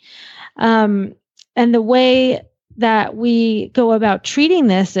deficiency. And the way that we go about treating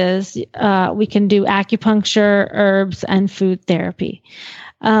this is we can do acupuncture, herbs, and food therapy.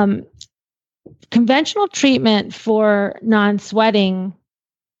 Conventional treatment for non-sweating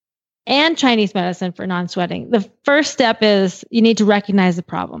and Chinese medicine for non-sweating. The first step is you need to recognize the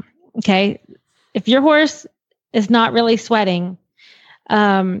problem. Okay. If your horse is not really sweating,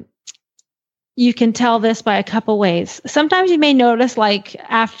 you can tell this by a couple ways. Sometimes you may notice, like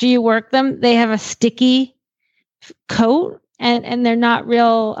after you work them, they have a sticky coat and they're not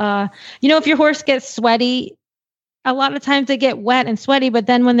real, if your horse gets sweaty, a lot of times they get wet and sweaty, but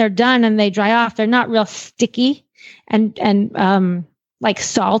then when they're done and they dry off, they're not real sticky and like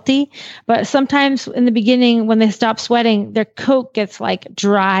salty. But sometimes in the beginning, when they stop sweating, their coat gets like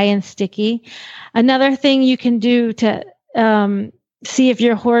dry and sticky. Another thing you can do to see if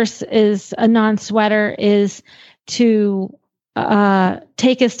your horse is a non-sweater is to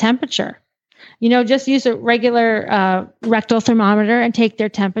take his temperature. Just use a regular rectal thermometer and take their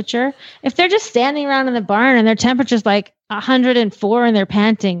temperature. If they're just standing around in the barn and their temperature's like 104 and they're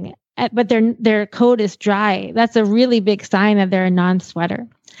panting, but their coat is dry, that's a really big sign that they're a non-sweater.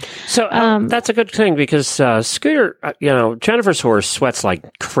 So that's a good thing because Scooter, Jennifer's horse sweats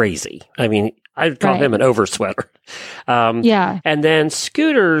like crazy. I mean, I'd call him an oversweater. And then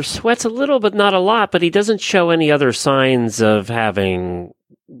Scooter sweats a little, but not a lot, but he doesn't show any other signs of having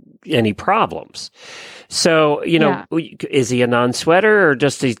any problems. So, is he a non-sweater or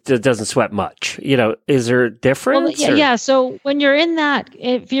just he doesn't sweat much? Is there a difference? Well, yeah. So when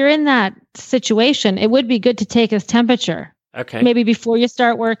if you're in that situation, it would be good to take his temperature. Okay. Maybe before you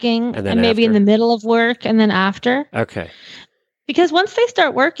start working and maybe in the middle of work and then after. Okay. Because once they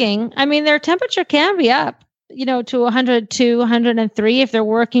start working, I mean, their temperature can be up, to 102, 103 if they're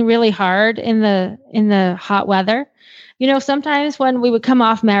working really hard in the hot weather. Sometimes when we would come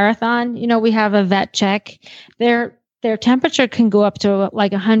off marathon, we have a vet check. Their temperature can go up to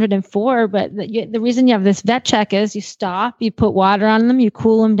like 104, but the reason you have this vet check is you stop, you put water on them, you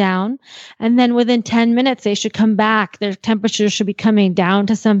cool them down, and then within 10 minutes they should come back. Their temperature should be coming down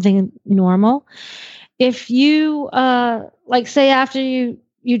to something normal. If you say after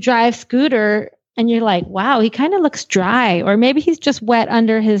you drive Scooter and you're like, wow, he kind of looks dry, or maybe he's just wet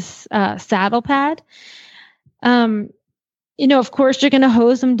under his saddle pad. Of course, you're going to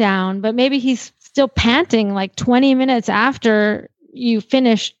hose him down, but maybe he's still panting like 20 minutes after you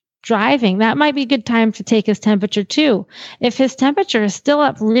finish driving. That might be a good time to take his temperature too. If his temperature is still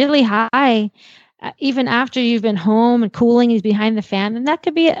up really high, even after you've been home and cooling, he's behind the fan, then that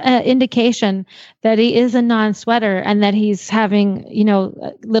could be an indication that he is a non-sweater and that he's having,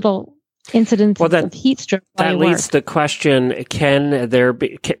 little incidents of heat stroke. That leads to the question, can there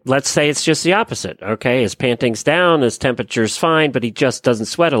be, let's say it's just the opposite, okay? His panting's down, his temperature's fine, but he just doesn't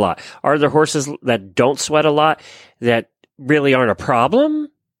sweat a lot. Are there horses that don't sweat a lot that really aren't a problem?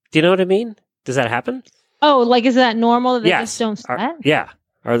 Do you know what I mean? Does that happen? Oh, like is that normal that they just don't sweat?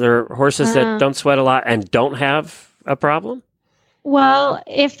 Are there horses that don't sweat a lot and don't have a problem? Well,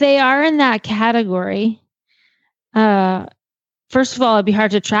 if they are in that category, first of all, it'd be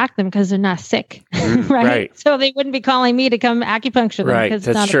hard to track them because they're not sick, right? So they wouldn't be calling me to come acupuncture them because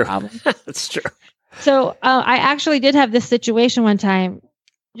it's not a problem. That's true. So I actually did have this situation one time.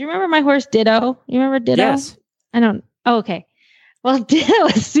 Do you remember my horse Ditto? You remember Ditto? Yes. I don't. Oh, okay. Well, Ditto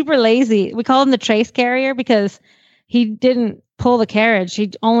was super lazy. We called him the trace carrier because he didn't pull the carriage.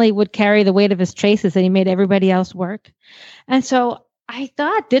 He only would carry the weight of his traces and he made everybody else work. And so I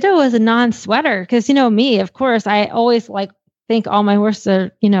thought Ditto was a non-sweater because, me, of course, I always think all my horses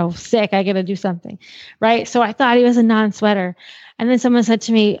are, sick. I got to do something. Right. So I thought he was a non-sweater. And then someone said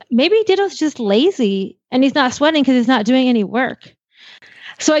to me, maybe Ditto's just lazy and he's not sweating because he's not doing any work.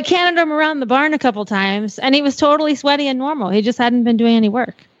 So I canted him around the barn a couple times and he was totally sweaty and normal. He just hadn't been doing any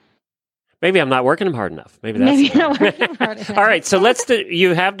work. Maybe I'm not working him hard enough. Maybe you're not working hard enough. All right. So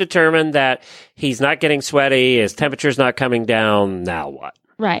you have determined that he's not getting sweaty. His temperature's not coming down. Now what?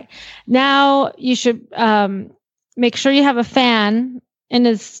 Right. Now you should make sure you have a fan in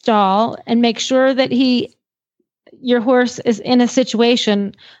his stall and make sure that your horse is in a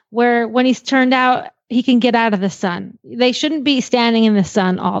situation where when he's turned out, he can get out of the sun. They shouldn't be standing in the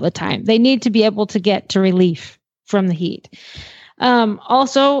sun all the time. They need to be able to get to relief from the heat.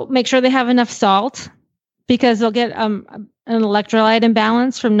 Also, make sure they have enough salt because they'll get an electrolyte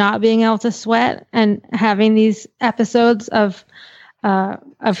imbalance from not being able to sweat and having these episodes of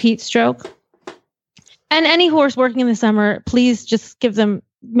heat stroke. And any horse working in the summer, please just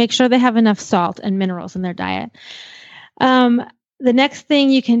make sure they have enough salt and minerals in their diet. The next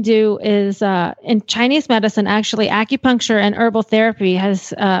thing you can do is in Chinese medicine, actually, acupuncture and herbal therapy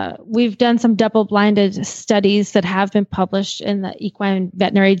we've done some double-blinded studies that have been published in the equine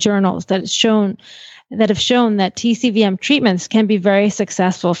veterinary journals that have shown that TCVM treatments can be very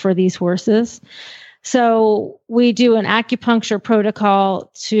successful for these horses. So we do an acupuncture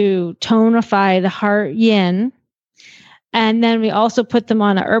protocol to tonify the heart yin. And then we also put them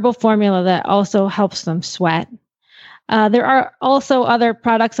on a herbal formula that also helps them sweat. There are also other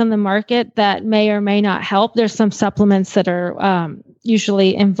products on the market that may or may not help. There's some supplements that are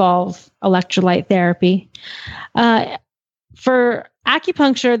usually involve electrolyte therapy. For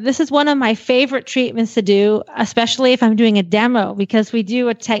acupuncture, this is one of my favorite treatments to do, especially if I'm doing a demo, because we do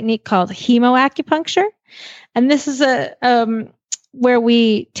a technique called hemoacupuncture. And this is where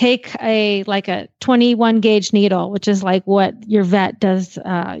we take a 21 gauge needle, which is like what your vet does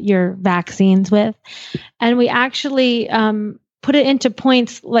your vaccines with. And we actually put it into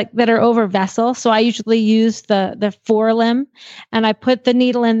points that are over vessel. So I usually use the forelimb, and I put the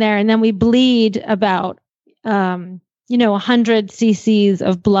needle in there, and then we bleed about 100 cc's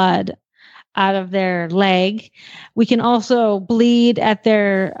of blood out of their leg. We can also bleed at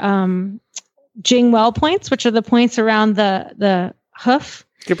their Jingwell points, which are the points around the hoof.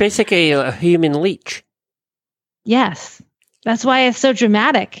 You're basically a human leech. Yes. That's why it's so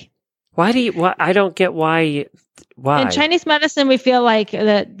dramatic. I don't get why. In Chinese medicine, we feel like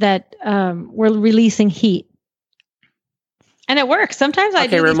that we're releasing heat. And it works. Sometimes I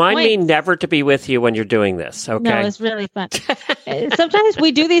do remind me never to be with you when you're doing this. Okay. No, it's really fun. Sometimes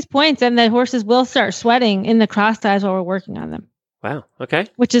we do these points and the horses will start sweating in the cross ties while we're working on them. Wow. Okay.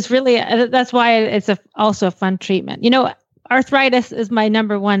 Which is really, that's why it's also a fun treatment. Arthritis is my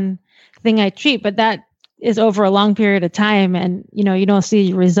number one thing I treat, but that is over a long period of time, and you don't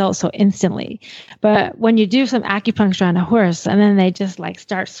see results so instantly. But when you do some acupuncture on a horse and then they just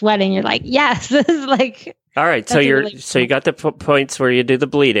start sweating, you're like, yes, this is like. All right, so you got the points where you do the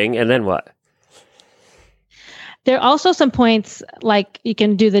bleeding, and then what? There are also some points you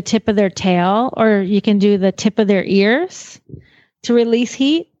can do the tip of their tail, or you can do the tip of their ears to release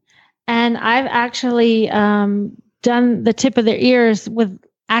heat. And I've actually done the tip of their ears with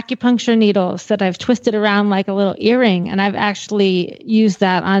acupuncture needles that I've twisted around like a little earring. And I've actually used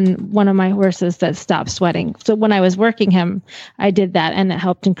that on one of my horses that stopped sweating. So when I was working him, I did that, and it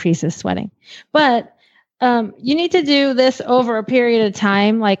helped increase his sweating. But you need to do this over a period of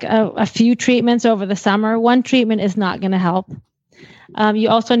time, like a few treatments over the summer. One treatment is not going to help. You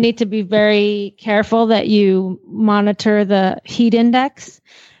also need to be very careful that you monitor the heat index.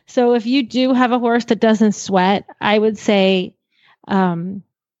 So if you do have a horse that doesn't sweat, I would say,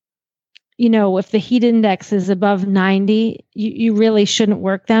 if the heat index is above 90, you really shouldn't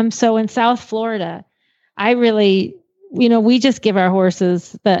work them. So in South Florida, I really, we just give our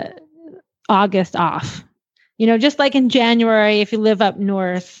horses the August off. Just like in January, if you live up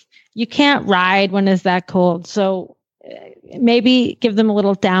north, you can't ride when it's that cold. So maybe give them a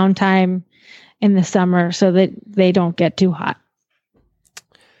little downtime in the summer so that they don't get too hot.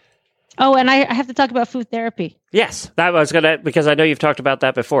 Oh, and I have to talk about food therapy. Yes, because I know you've talked about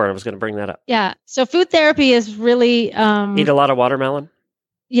that before, and I was going to bring that up. Yeah. So food therapy is really eat a lot of watermelon.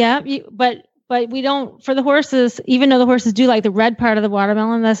 Yeah, but we don't, for the horses, even though the horses do like the red part of the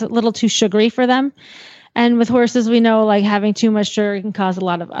watermelon, that's a little too sugary for them. And with horses, we know having too much sugar can cause a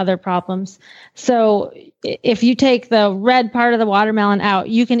lot of other problems. So if you take the red part of the watermelon out,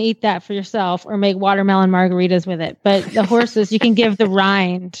 you can eat that for yourself or make watermelon margaritas with it. But the horses, you can give the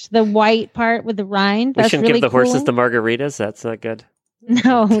rind, the white part with the rind. We shouldn't give the horses the margaritas. That's not good.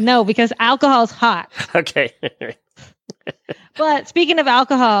 No, because alcohol is hot. Okay. But speaking of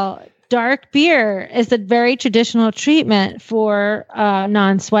alcohol, dark beer is a very traditional treatment for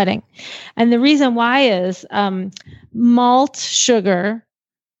non-sweating. And the reason why is malt sugar.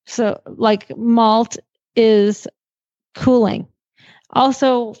 So malt is cooling.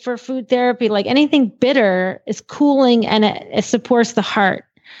 Also for food therapy, anything bitter is cooling, and it supports the heart.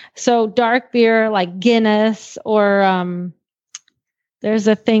 So dark beer like Guinness, or there's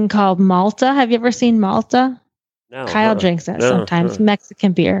a thing called Malta. Have you ever seen Malta? No. Kyle drinks that sometimes.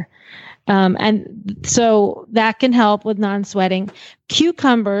 Mexican beer. And so that can help with non-sweating.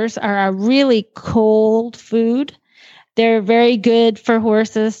 Cucumbers are a really cold food. They're very good for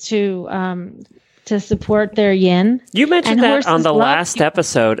horses to support their yin. You mentioned that on the last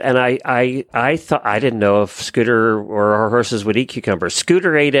episode, and I thought, I didn't know if Scooter or our horses would eat cucumbers.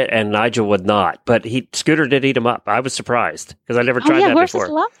 Scooter ate it, and Nigel would not. But Scooter did eat them up. I was surprised because I never tried that horses before.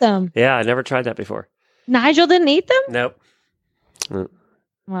 Horses love them. Yeah, I never tried that before. Nigel didn't eat them? Nope.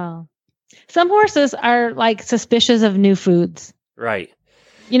 Well, Some horses are like suspicious of new foods. Right.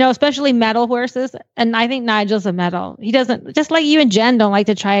 Especially metal horses. And I think Nigel's a metal. He doesn't, just like you and Jen don't like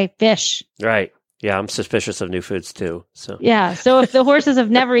to try fish. Right. Yeah, I'm suspicious of new foods too. So yeah. So if the horses have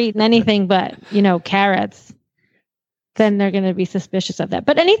never eaten anything but, carrots, then they're going to be suspicious of that.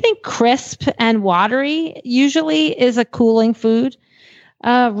 But anything crisp and watery usually is a cooling food.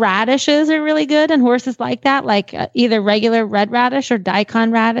 Radishes are really good, and horses like that, like either regular red radish or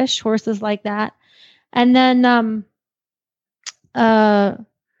daikon radish, horses like that. And then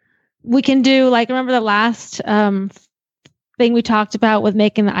we can do, like, remember the last thing we talked about with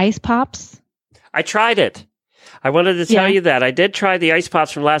making the ice pops? I tried it. I wanted to tell you that. I did try the ice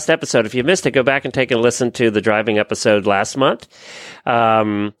pops from last episode. If you missed it, go back and take a listen to the driving episode last month.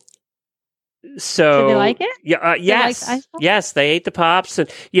 So, did they like it? Yeah, yes. Yes, they ate the pops. And,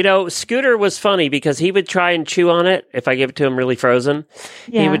 Scooter was funny because he would try and chew on it. If I give it to him really frozen,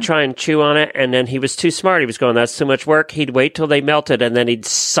 he would try and chew on it. And then he was too smart. He was going, that's too much work. He'd wait till they melted and then he'd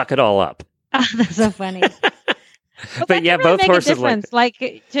suck it all up. Oh, that's so funny. But yeah, both horses like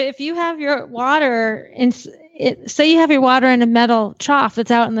if you have your water say you have your water in a metal trough that's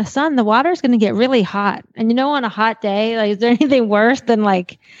out in the sun, the water is going to get really hot. And on a hot day, like, is there anything worse than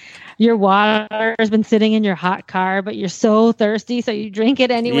like your water has been sitting in your hot car, but you're so thirsty, so you drink it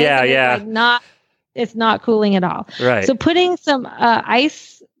anyway? Yeah. It's not cooling at all. Right. So putting some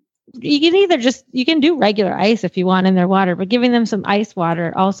ice, you can do regular ice if you want in their water, but giving them some ice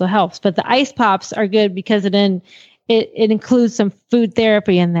water also helps. But the ice pops are good because it includes some food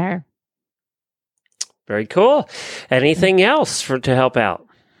therapy in there. Very cool. Anything else to help out?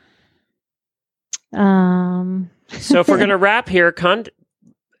 So if we're going to wrap here,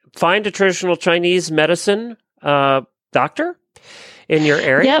 find a traditional Chinese medicine doctor in your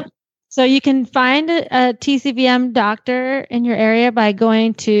area. Yep. So you can find a TCVM doctor in your area by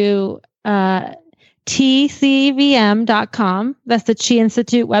going to tcvm.com. That's the Chi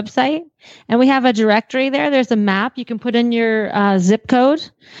Institute website. And we have a directory there. There's a map. You can put in your zip code,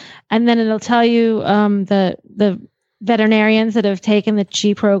 and then it'll tell you the veterinarians that have taken the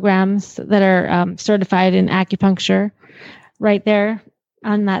Chi programs that are certified in acupuncture right there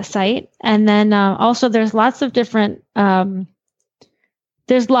on that site. And then also there's lots of different things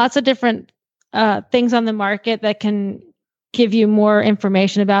on the market that can give you more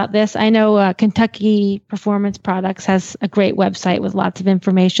information about this. I know Kentucky Performance Products has a great website with lots of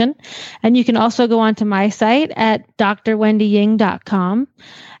information. And you can also go onto my site at drwendyying.com.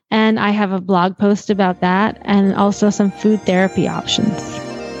 And I have a blog post about that and also some food therapy options.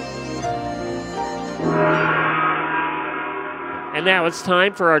 And now it's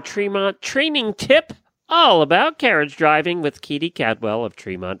time for our Tremont training tip, all about carriage driving with Keely Cadwell of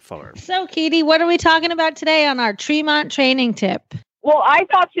Tremont Farm. So, Keely, what are we talking about today on our Tremont training tip? Well, I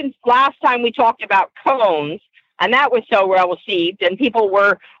thought since last time we talked about cones, and that was so well received, and people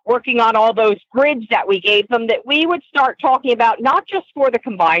were working on all those grids that we gave them, that we would start talking about not just for the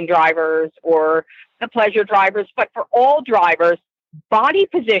combined drivers or the pleasure drivers, but for all drivers, body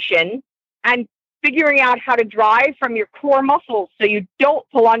position and figuring out how to drive from your core muscles so you don't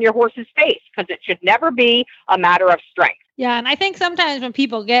pull on your horse's face, because it should never be a matter of strength. Yeah, and I think sometimes when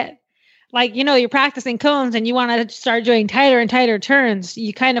people get, like, you're practicing cones and you want to start doing tighter and tighter turns,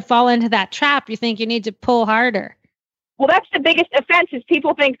 you kind of fall into that trap. You think you need to pull harder. Well, that's the biggest offense, is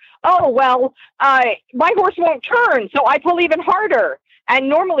people think, oh, well, my horse won't turn, so I pull even harder. And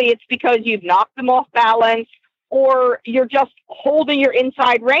normally it's because you've knocked them off balance, or you're just holding your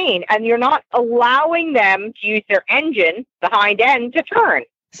inside rein and you're not allowing them to use their engine, the hind end, to turn.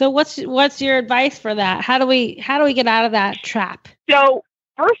 So what's your advice for that? How do we get out of that trap? So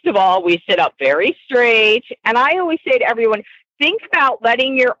first of all, we sit up very straight. And I always say to everyone, think about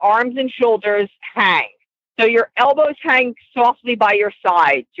letting your arms and shoulders hang. So your elbows hang softly by your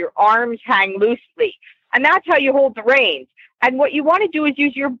sides, your arms hang loosely. And that's how you hold the reins. And what you want to do is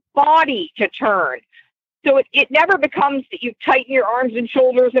use your body to turn. So it never becomes that you tighten your arms and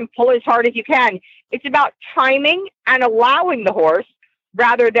shoulders and pull as hard as you can. It's about timing and allowing the horse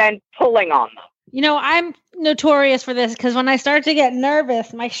rather than pulling on them. I'm notorious for this because when I start to get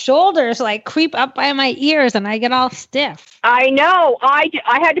nervous, my shoulders like creep up by my ears and I get all stiff. I know. I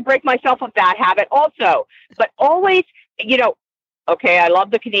had to break myself of that habit also. But always, okay, I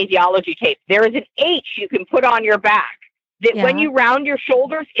love the kinesiology tape. There is an H you can put on your back. That when you round your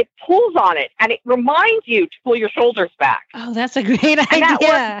shoulders, it pulls on it, and it reminds you to pull your shoulders back. Oh, that's a great idea. And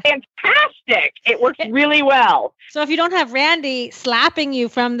that works fantastic. It works really well. So if you don't have Randy slapping you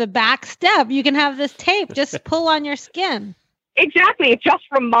from the back step, you can have this tape. Just pull on your skin. Exactly. It just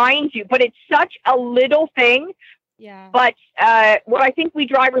reminds you, but it's such a little thing. Yeah. But what I think we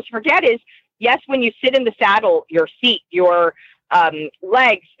drivers forget is, yes, when you sit in the saddle, your seat, your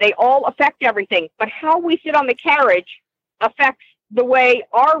legs, they all affect everything. But how we sit on the carriage affects the way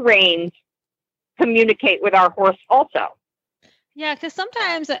our reins communicate with our horse also. Yeah, because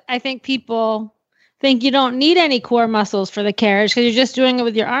sometimes I think people think you don't need any core muscles for the carriage because you're just doing it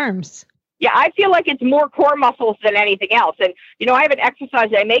with your arms. Yeah, I feel like it's more core muscles than anything else. And, I have an exercise.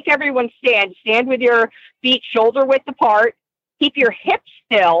 I make everyone stand with your feet shoulder width apart, keep your hips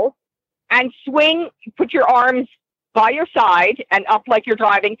still, and swing, put your arms by your side and up like you're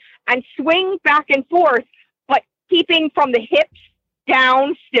driving, and swing back and forth, but keeping from the hips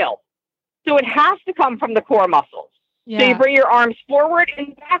down still. So it has to come from the core muscles. Yeah. So you bring your arms forward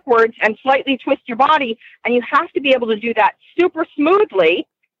and backwards and slightly twist your body, and you have to be able to do that super smoothly,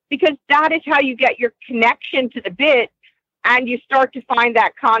 because that is how you get your connection to the bit, and you start to find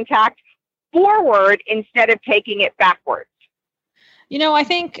that contact forward instead of taking it backwards. I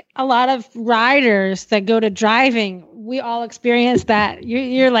think a lot of riders that go to driving, we all experience that.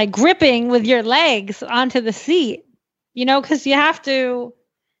 You're like gripping with your legs onto the seat, because you have to.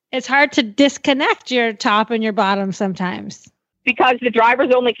 It's hard to disconnect your top and your bottom sometimes. Because the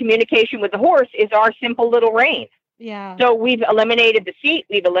driver's only communication with the horse is our simple little rein. Yeah. So we've eliminated the seat.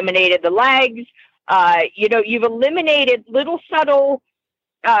 We've eliminated the legs. You've eliminated little subtle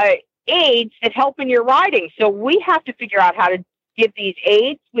aids that help in your riding. So we have to figure out how to give these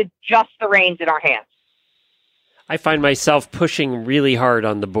aids with just the reins in our hands. I find myself pushing really hard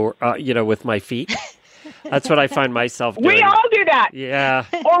on the board, with my feet. That's what I find myself doing. We all do that. Yeah.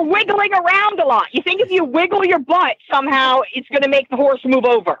 Or wiggling around a lot. You think if you wiggle your butt, somehow it's going to make the horse move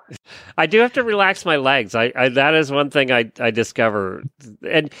over. I do have to relax my legs. I that is one thing I discover.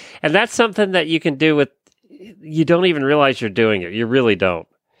 And that's something that you can do with, you don't even realize you're doing it. You really don't.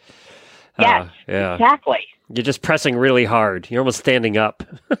 Yes, yeah. Exactly. You're just pressing really hard. You're almost standing up.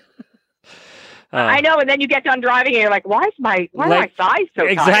 I know, and then you get done driving, and you're like, "Why is my thighs so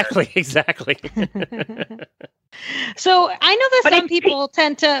tired?" Exactly. So I know that some people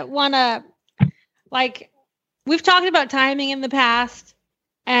tend to want to, we've talked about timing in the past,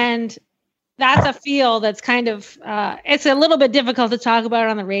 and that's a field that's kind of, it's a little bit difficult to talk about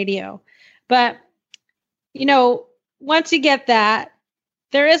on the radio. But, once you get that,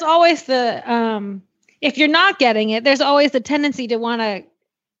 there is always the, if you're not getting it, there's always the tendency to want to,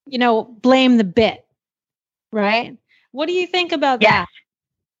 blame the bit, right? What do you think about that?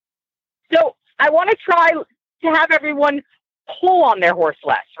 So I want to try to have everyone pull on their horse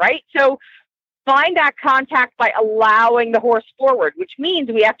less, right? So find that contact by allowing the horse forward, which means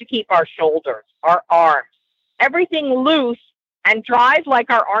we have to keep our shoulders, our arms, everything loose, and drive like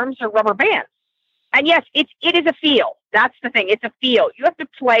our arms are rubber bands. And yes, it is a feel. That's the thing. It's a feel. You have to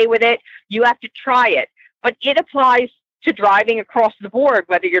play with it. You have to try it. But it applies to driving across the board,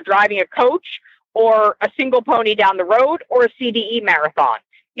 whether you're driving a coach or a single pony down the road or a CDE marathon.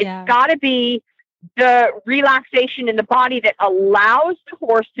 It's got to be the relaxation in the body that allows the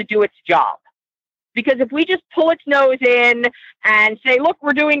horse to do its job. Because if we just pull its nose in and say, look,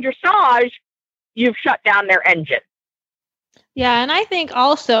 we're doing dressage, you've shut down their engine. Yeah, and I think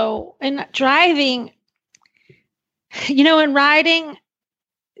also in driving, in riding,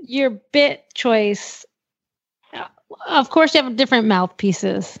 your bit choice, of course, you have different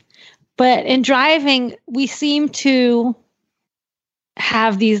mouthpieces, but in driving, we seem to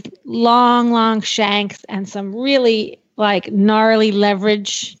have these long shanks and some really gnarly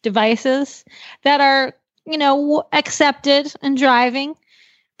leverage devices that are, accepted in driving,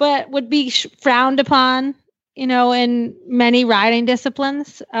 but would be frowned upon, in many riding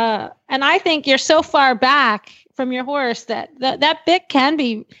disciplines. And I think you're so far back from your horse that bit can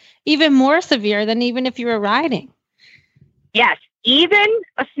be even more severe than even if you were riding. Yes, even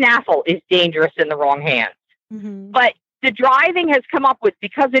a snaffle is dangerous in the wrong hands. Mm-hmm. But the driving has come up with,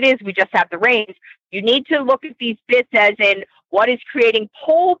 because we just have the reins, you need to look at these bits as in what is creating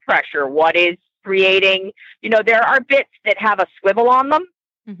pole pressure, what is creating, there are bits that have a swivel on them,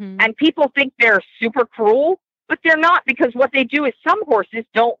 and people think they're super cruel, but they're not, because what they do is some horses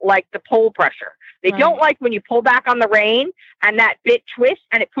don't like the pole pressure. They don't like when you pull back on the rein and that bit twists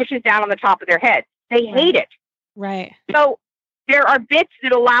and it pushes down on the top of their head. They hate it. Right. So there are bits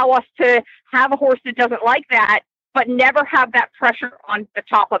that allow us to have a horse that doesn't like that, but never have that pressure on the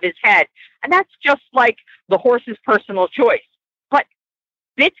top of his head. And that's just like the horse's personal choice. But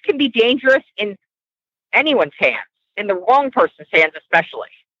bits can be dangerous in anyone's hands, in the wrong person's hands especially.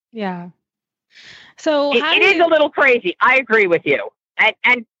 Yeah. So it is a little crazy. I agree with you.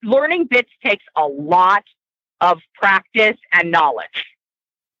 And learning bits takes a lot of practice and knowledge.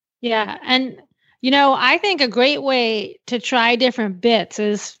 Yeah. And I think a great way to try different bits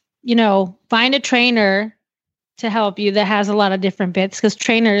is, find a trainer to help you that has a lot of different bits, because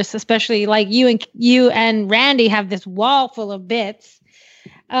trainers, especially like you and Randy, have this wall full of bits.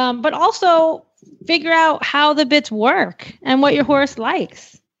 But also figure out how the bits work and what your horse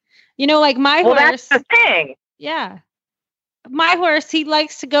likes. Like my horse. That's the thing. Yeah. My horse, he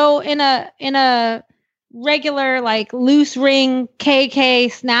likes to go in a regular, like, loose ring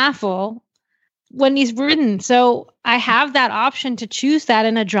KK snaffle when he's ridden. So I have that option to choose that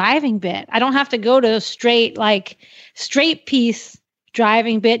in a driving bit. I don't have to go to a straight piece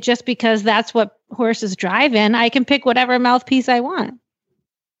driving bit just because that's what horses drive in. I can pick whatever mouthpiece I want.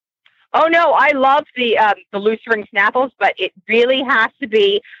 Oh no, I love the loose ring snaffles, but it really has to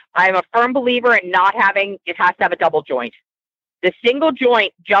be, I'm a firm believer in it has to have a double joint. The single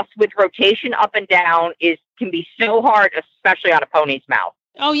joint, just with rotation up and down, can be so hard, especially on a pony's mouth.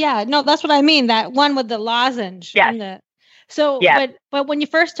 Oh yeah, no, that's what I mean. That one with the lozenge. Yes. But when you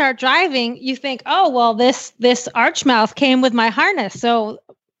first start driving, you think, oh well, this arch mouth came with my harness, so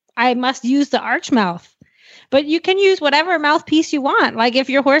I must use the arch mouth. But you can use whatever mouthpiece you want. Like if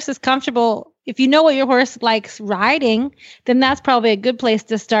your horse is comfortable, if you know what your horse likes riding, then that's probably a good place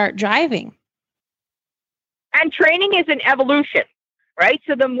to start driving. And training is an evolution, right?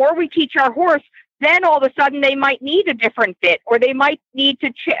 So the more we teach our horse, then all of a sudden they might need a different bit, or they might need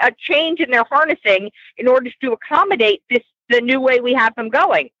to a change in their harnessing in order to accommodate the new way we have them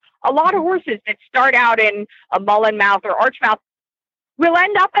going. A lot of horses that start out in a mullen mouth or arch mouth will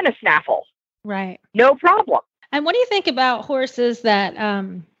end up in a snaffle. Right. No problem. And what do you think about horses that,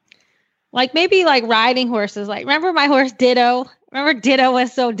 maybe riding horses? Like, remember my horse Ditto? Remember Ditto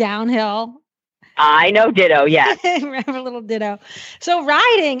was so downhill? I know Ditto, yes. Remember little Ditto? So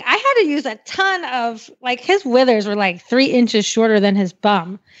riding, I had to use a ton of, his withers were 3 inches shorter than his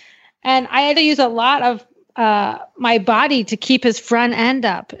bum. And I had to use a lot of my body to keep his front end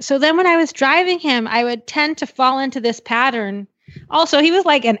up. So then when I was driving him, I would tend to fall into this pattern. Also, he was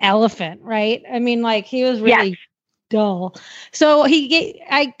like an elephant, right? I mean, he was really dull. So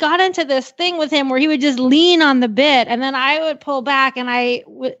I got into this thing with him where he would just lean on the bit, and then I would pull back, and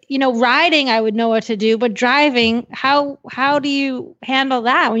riding, I would know what to do, but driving, how do you handle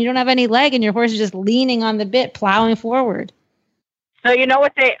that when you don't have any leg and your horse is just leaning on the bit, plowing forward? So you know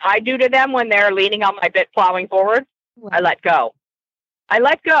what I do to them when they're leaning on my bit, plowing forward? What? I let go.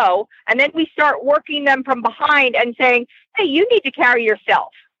 And then we start working them from behind and saying, hey, you need to carry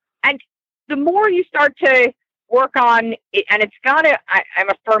yourself. And the more you start to work on it, and I'm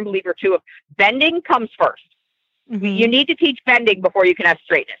a firm believer too of bending comes first. Mm-hmm. You need to teach bending before you can have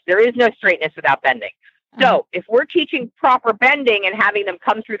straightness. There is no straightness without bending. So if we're teaching proper bending and having them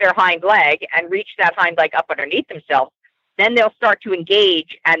come through their hind leg and reach that hind leg up underneath themselves, then they'll start to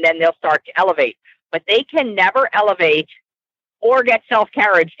engage, and then they'll start to elevate. But they can never elevate or get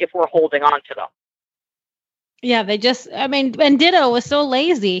self-carriage if we're holding on to them. Yeah, and Ditto was so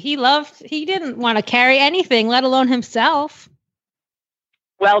lazy. He didn't want to carry anything, let alone himself.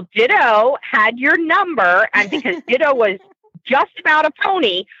 Well, Ditto had your number, and because Ditto was just about a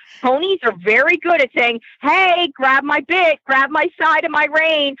pony, ponies are very good at saying, hey, grab my bit, grab my side of my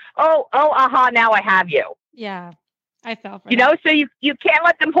rein. Now I have you. Yeah, I fell for that. So you can't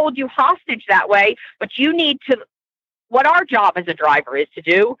let them hold you hostage that way, but you need to. What our job as a driver is to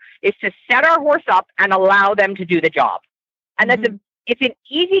do is to set our horse up and allow them to do the job. And it's an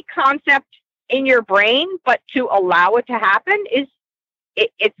easy concept in your brain, but to allow it to happen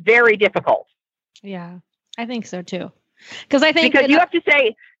it's very difficult. Yeah, I think so too. Because you have to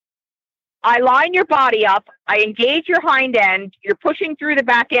say, I line your body up, I engage your hind end, you're pushing through the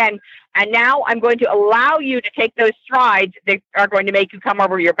back end, and now I'm going to allow you to take those strides that are going to make you come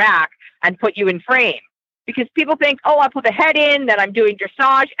over your back and put you in frame. Because people think, I put the head in, that I'm doing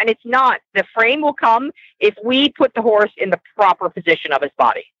dressage, and it's not. The frame will come if we put the horse in the proper position of his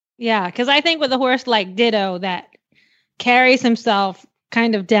body. Yeah, because I think with a horse like Ditto that carries himself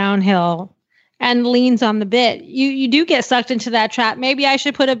kind of downhill and leans on the bit, you do get sucked into that trap. Maybe I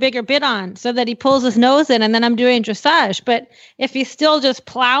should put a bigger bit on so that he pulls his nose in, and then I'm doing dressage. But if he's still just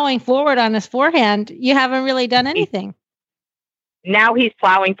plowing forward on his forehand, you haven't really done anything. Now he's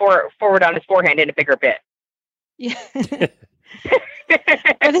plowing forward on his forehand in a bigger bit. Yeah. with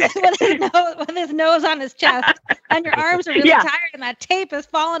his nose on his chest, and your arms are really tired, and that tape is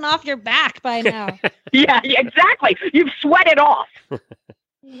falling off your back by now. Yeah, exactly. You've sweated off.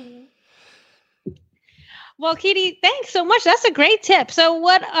 Mm-hmm. Well, Katie, thanks so much. That's a great tip. So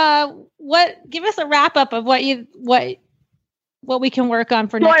what give us a wrap up of what we can work on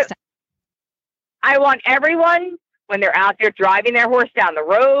for next time. I want everyone, when they're out there driving their horse down the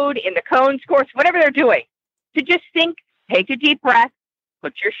road, in the cones course, whatever they're doing, to just think, take a deep breath,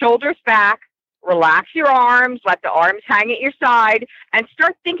 put your shoulders back, relax your arms, let the arms hang at your side, and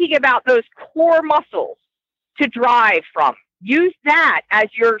start thinking about those core muscles to drive from. Use that as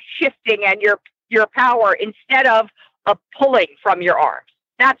your shifting and your power instead of pulling from your arms.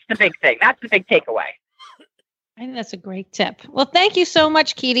 That's the big thing. That's the big takeaway. I think that's a great tip. Well, thank you so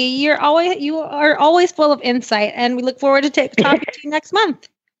much, Katie. You are always full of insight, and we look forward to talking to you next month.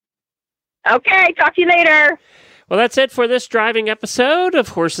 Okay, talk to you later. Well, that's it for this driving episode of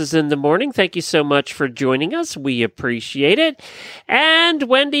Horses in the Morning. Thank you so much for joining us. We appreciate it. And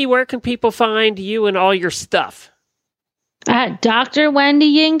Wendy, where can people find you and all your stuff? At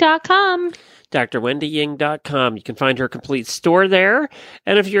drwendyying.com. drwendyying.com. You can find her complete store there.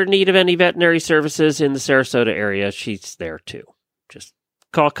 And if you're in need of any veterinary services in the Sarasota area, she's there too. Just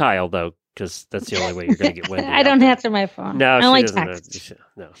call Kyle, though, because that's the only way you're going to get Wendy. I don't answer my phone. No, I only text. She's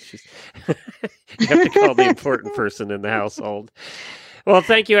you have to call the important person in the household. Well,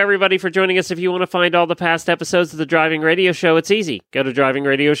 thank you, everybody, for joining us. If you want to find all the past episodes of the Driving Radio Show, it's easy. Go to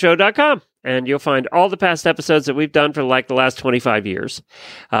drivingradioshow.com, and you'll find all the past episodes that we've done for like the last 25 years.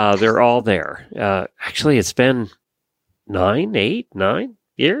 They're all there. Actually, it's been 9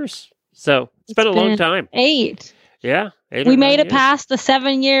 years. So it's been a long time. 8. Yeah. We made it past the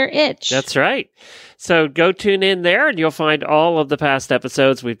 7-year itch. That's right. So go tune in there and you'll find all of the past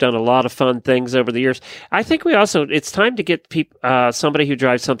episodes. We've done a lot of fun things over the years. I think it's time to get somebody who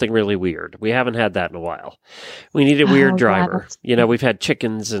drives something really weird. We haven't had that in a while. We need a weird driver. We've had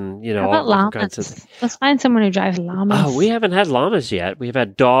chickens and, all different kinds of things. Let's find someone who drives llamas. Oh, we haven't had llamas yet. We've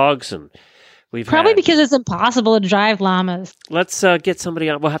had dogs and because it's impossible to drive llamas. Let's get somebody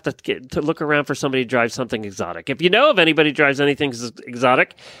on. We'll have to look around for somebody who drives something exotic. If you know of anybody who drives anything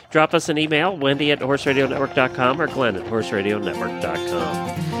exotic, drop us an email, Wendy@horseradionetwork.com or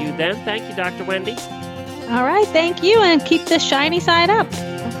Glenn@horseradionetwork.com. You then. Thank you, Dr. Wendy. All right. Thank you. And keep the shiny side up.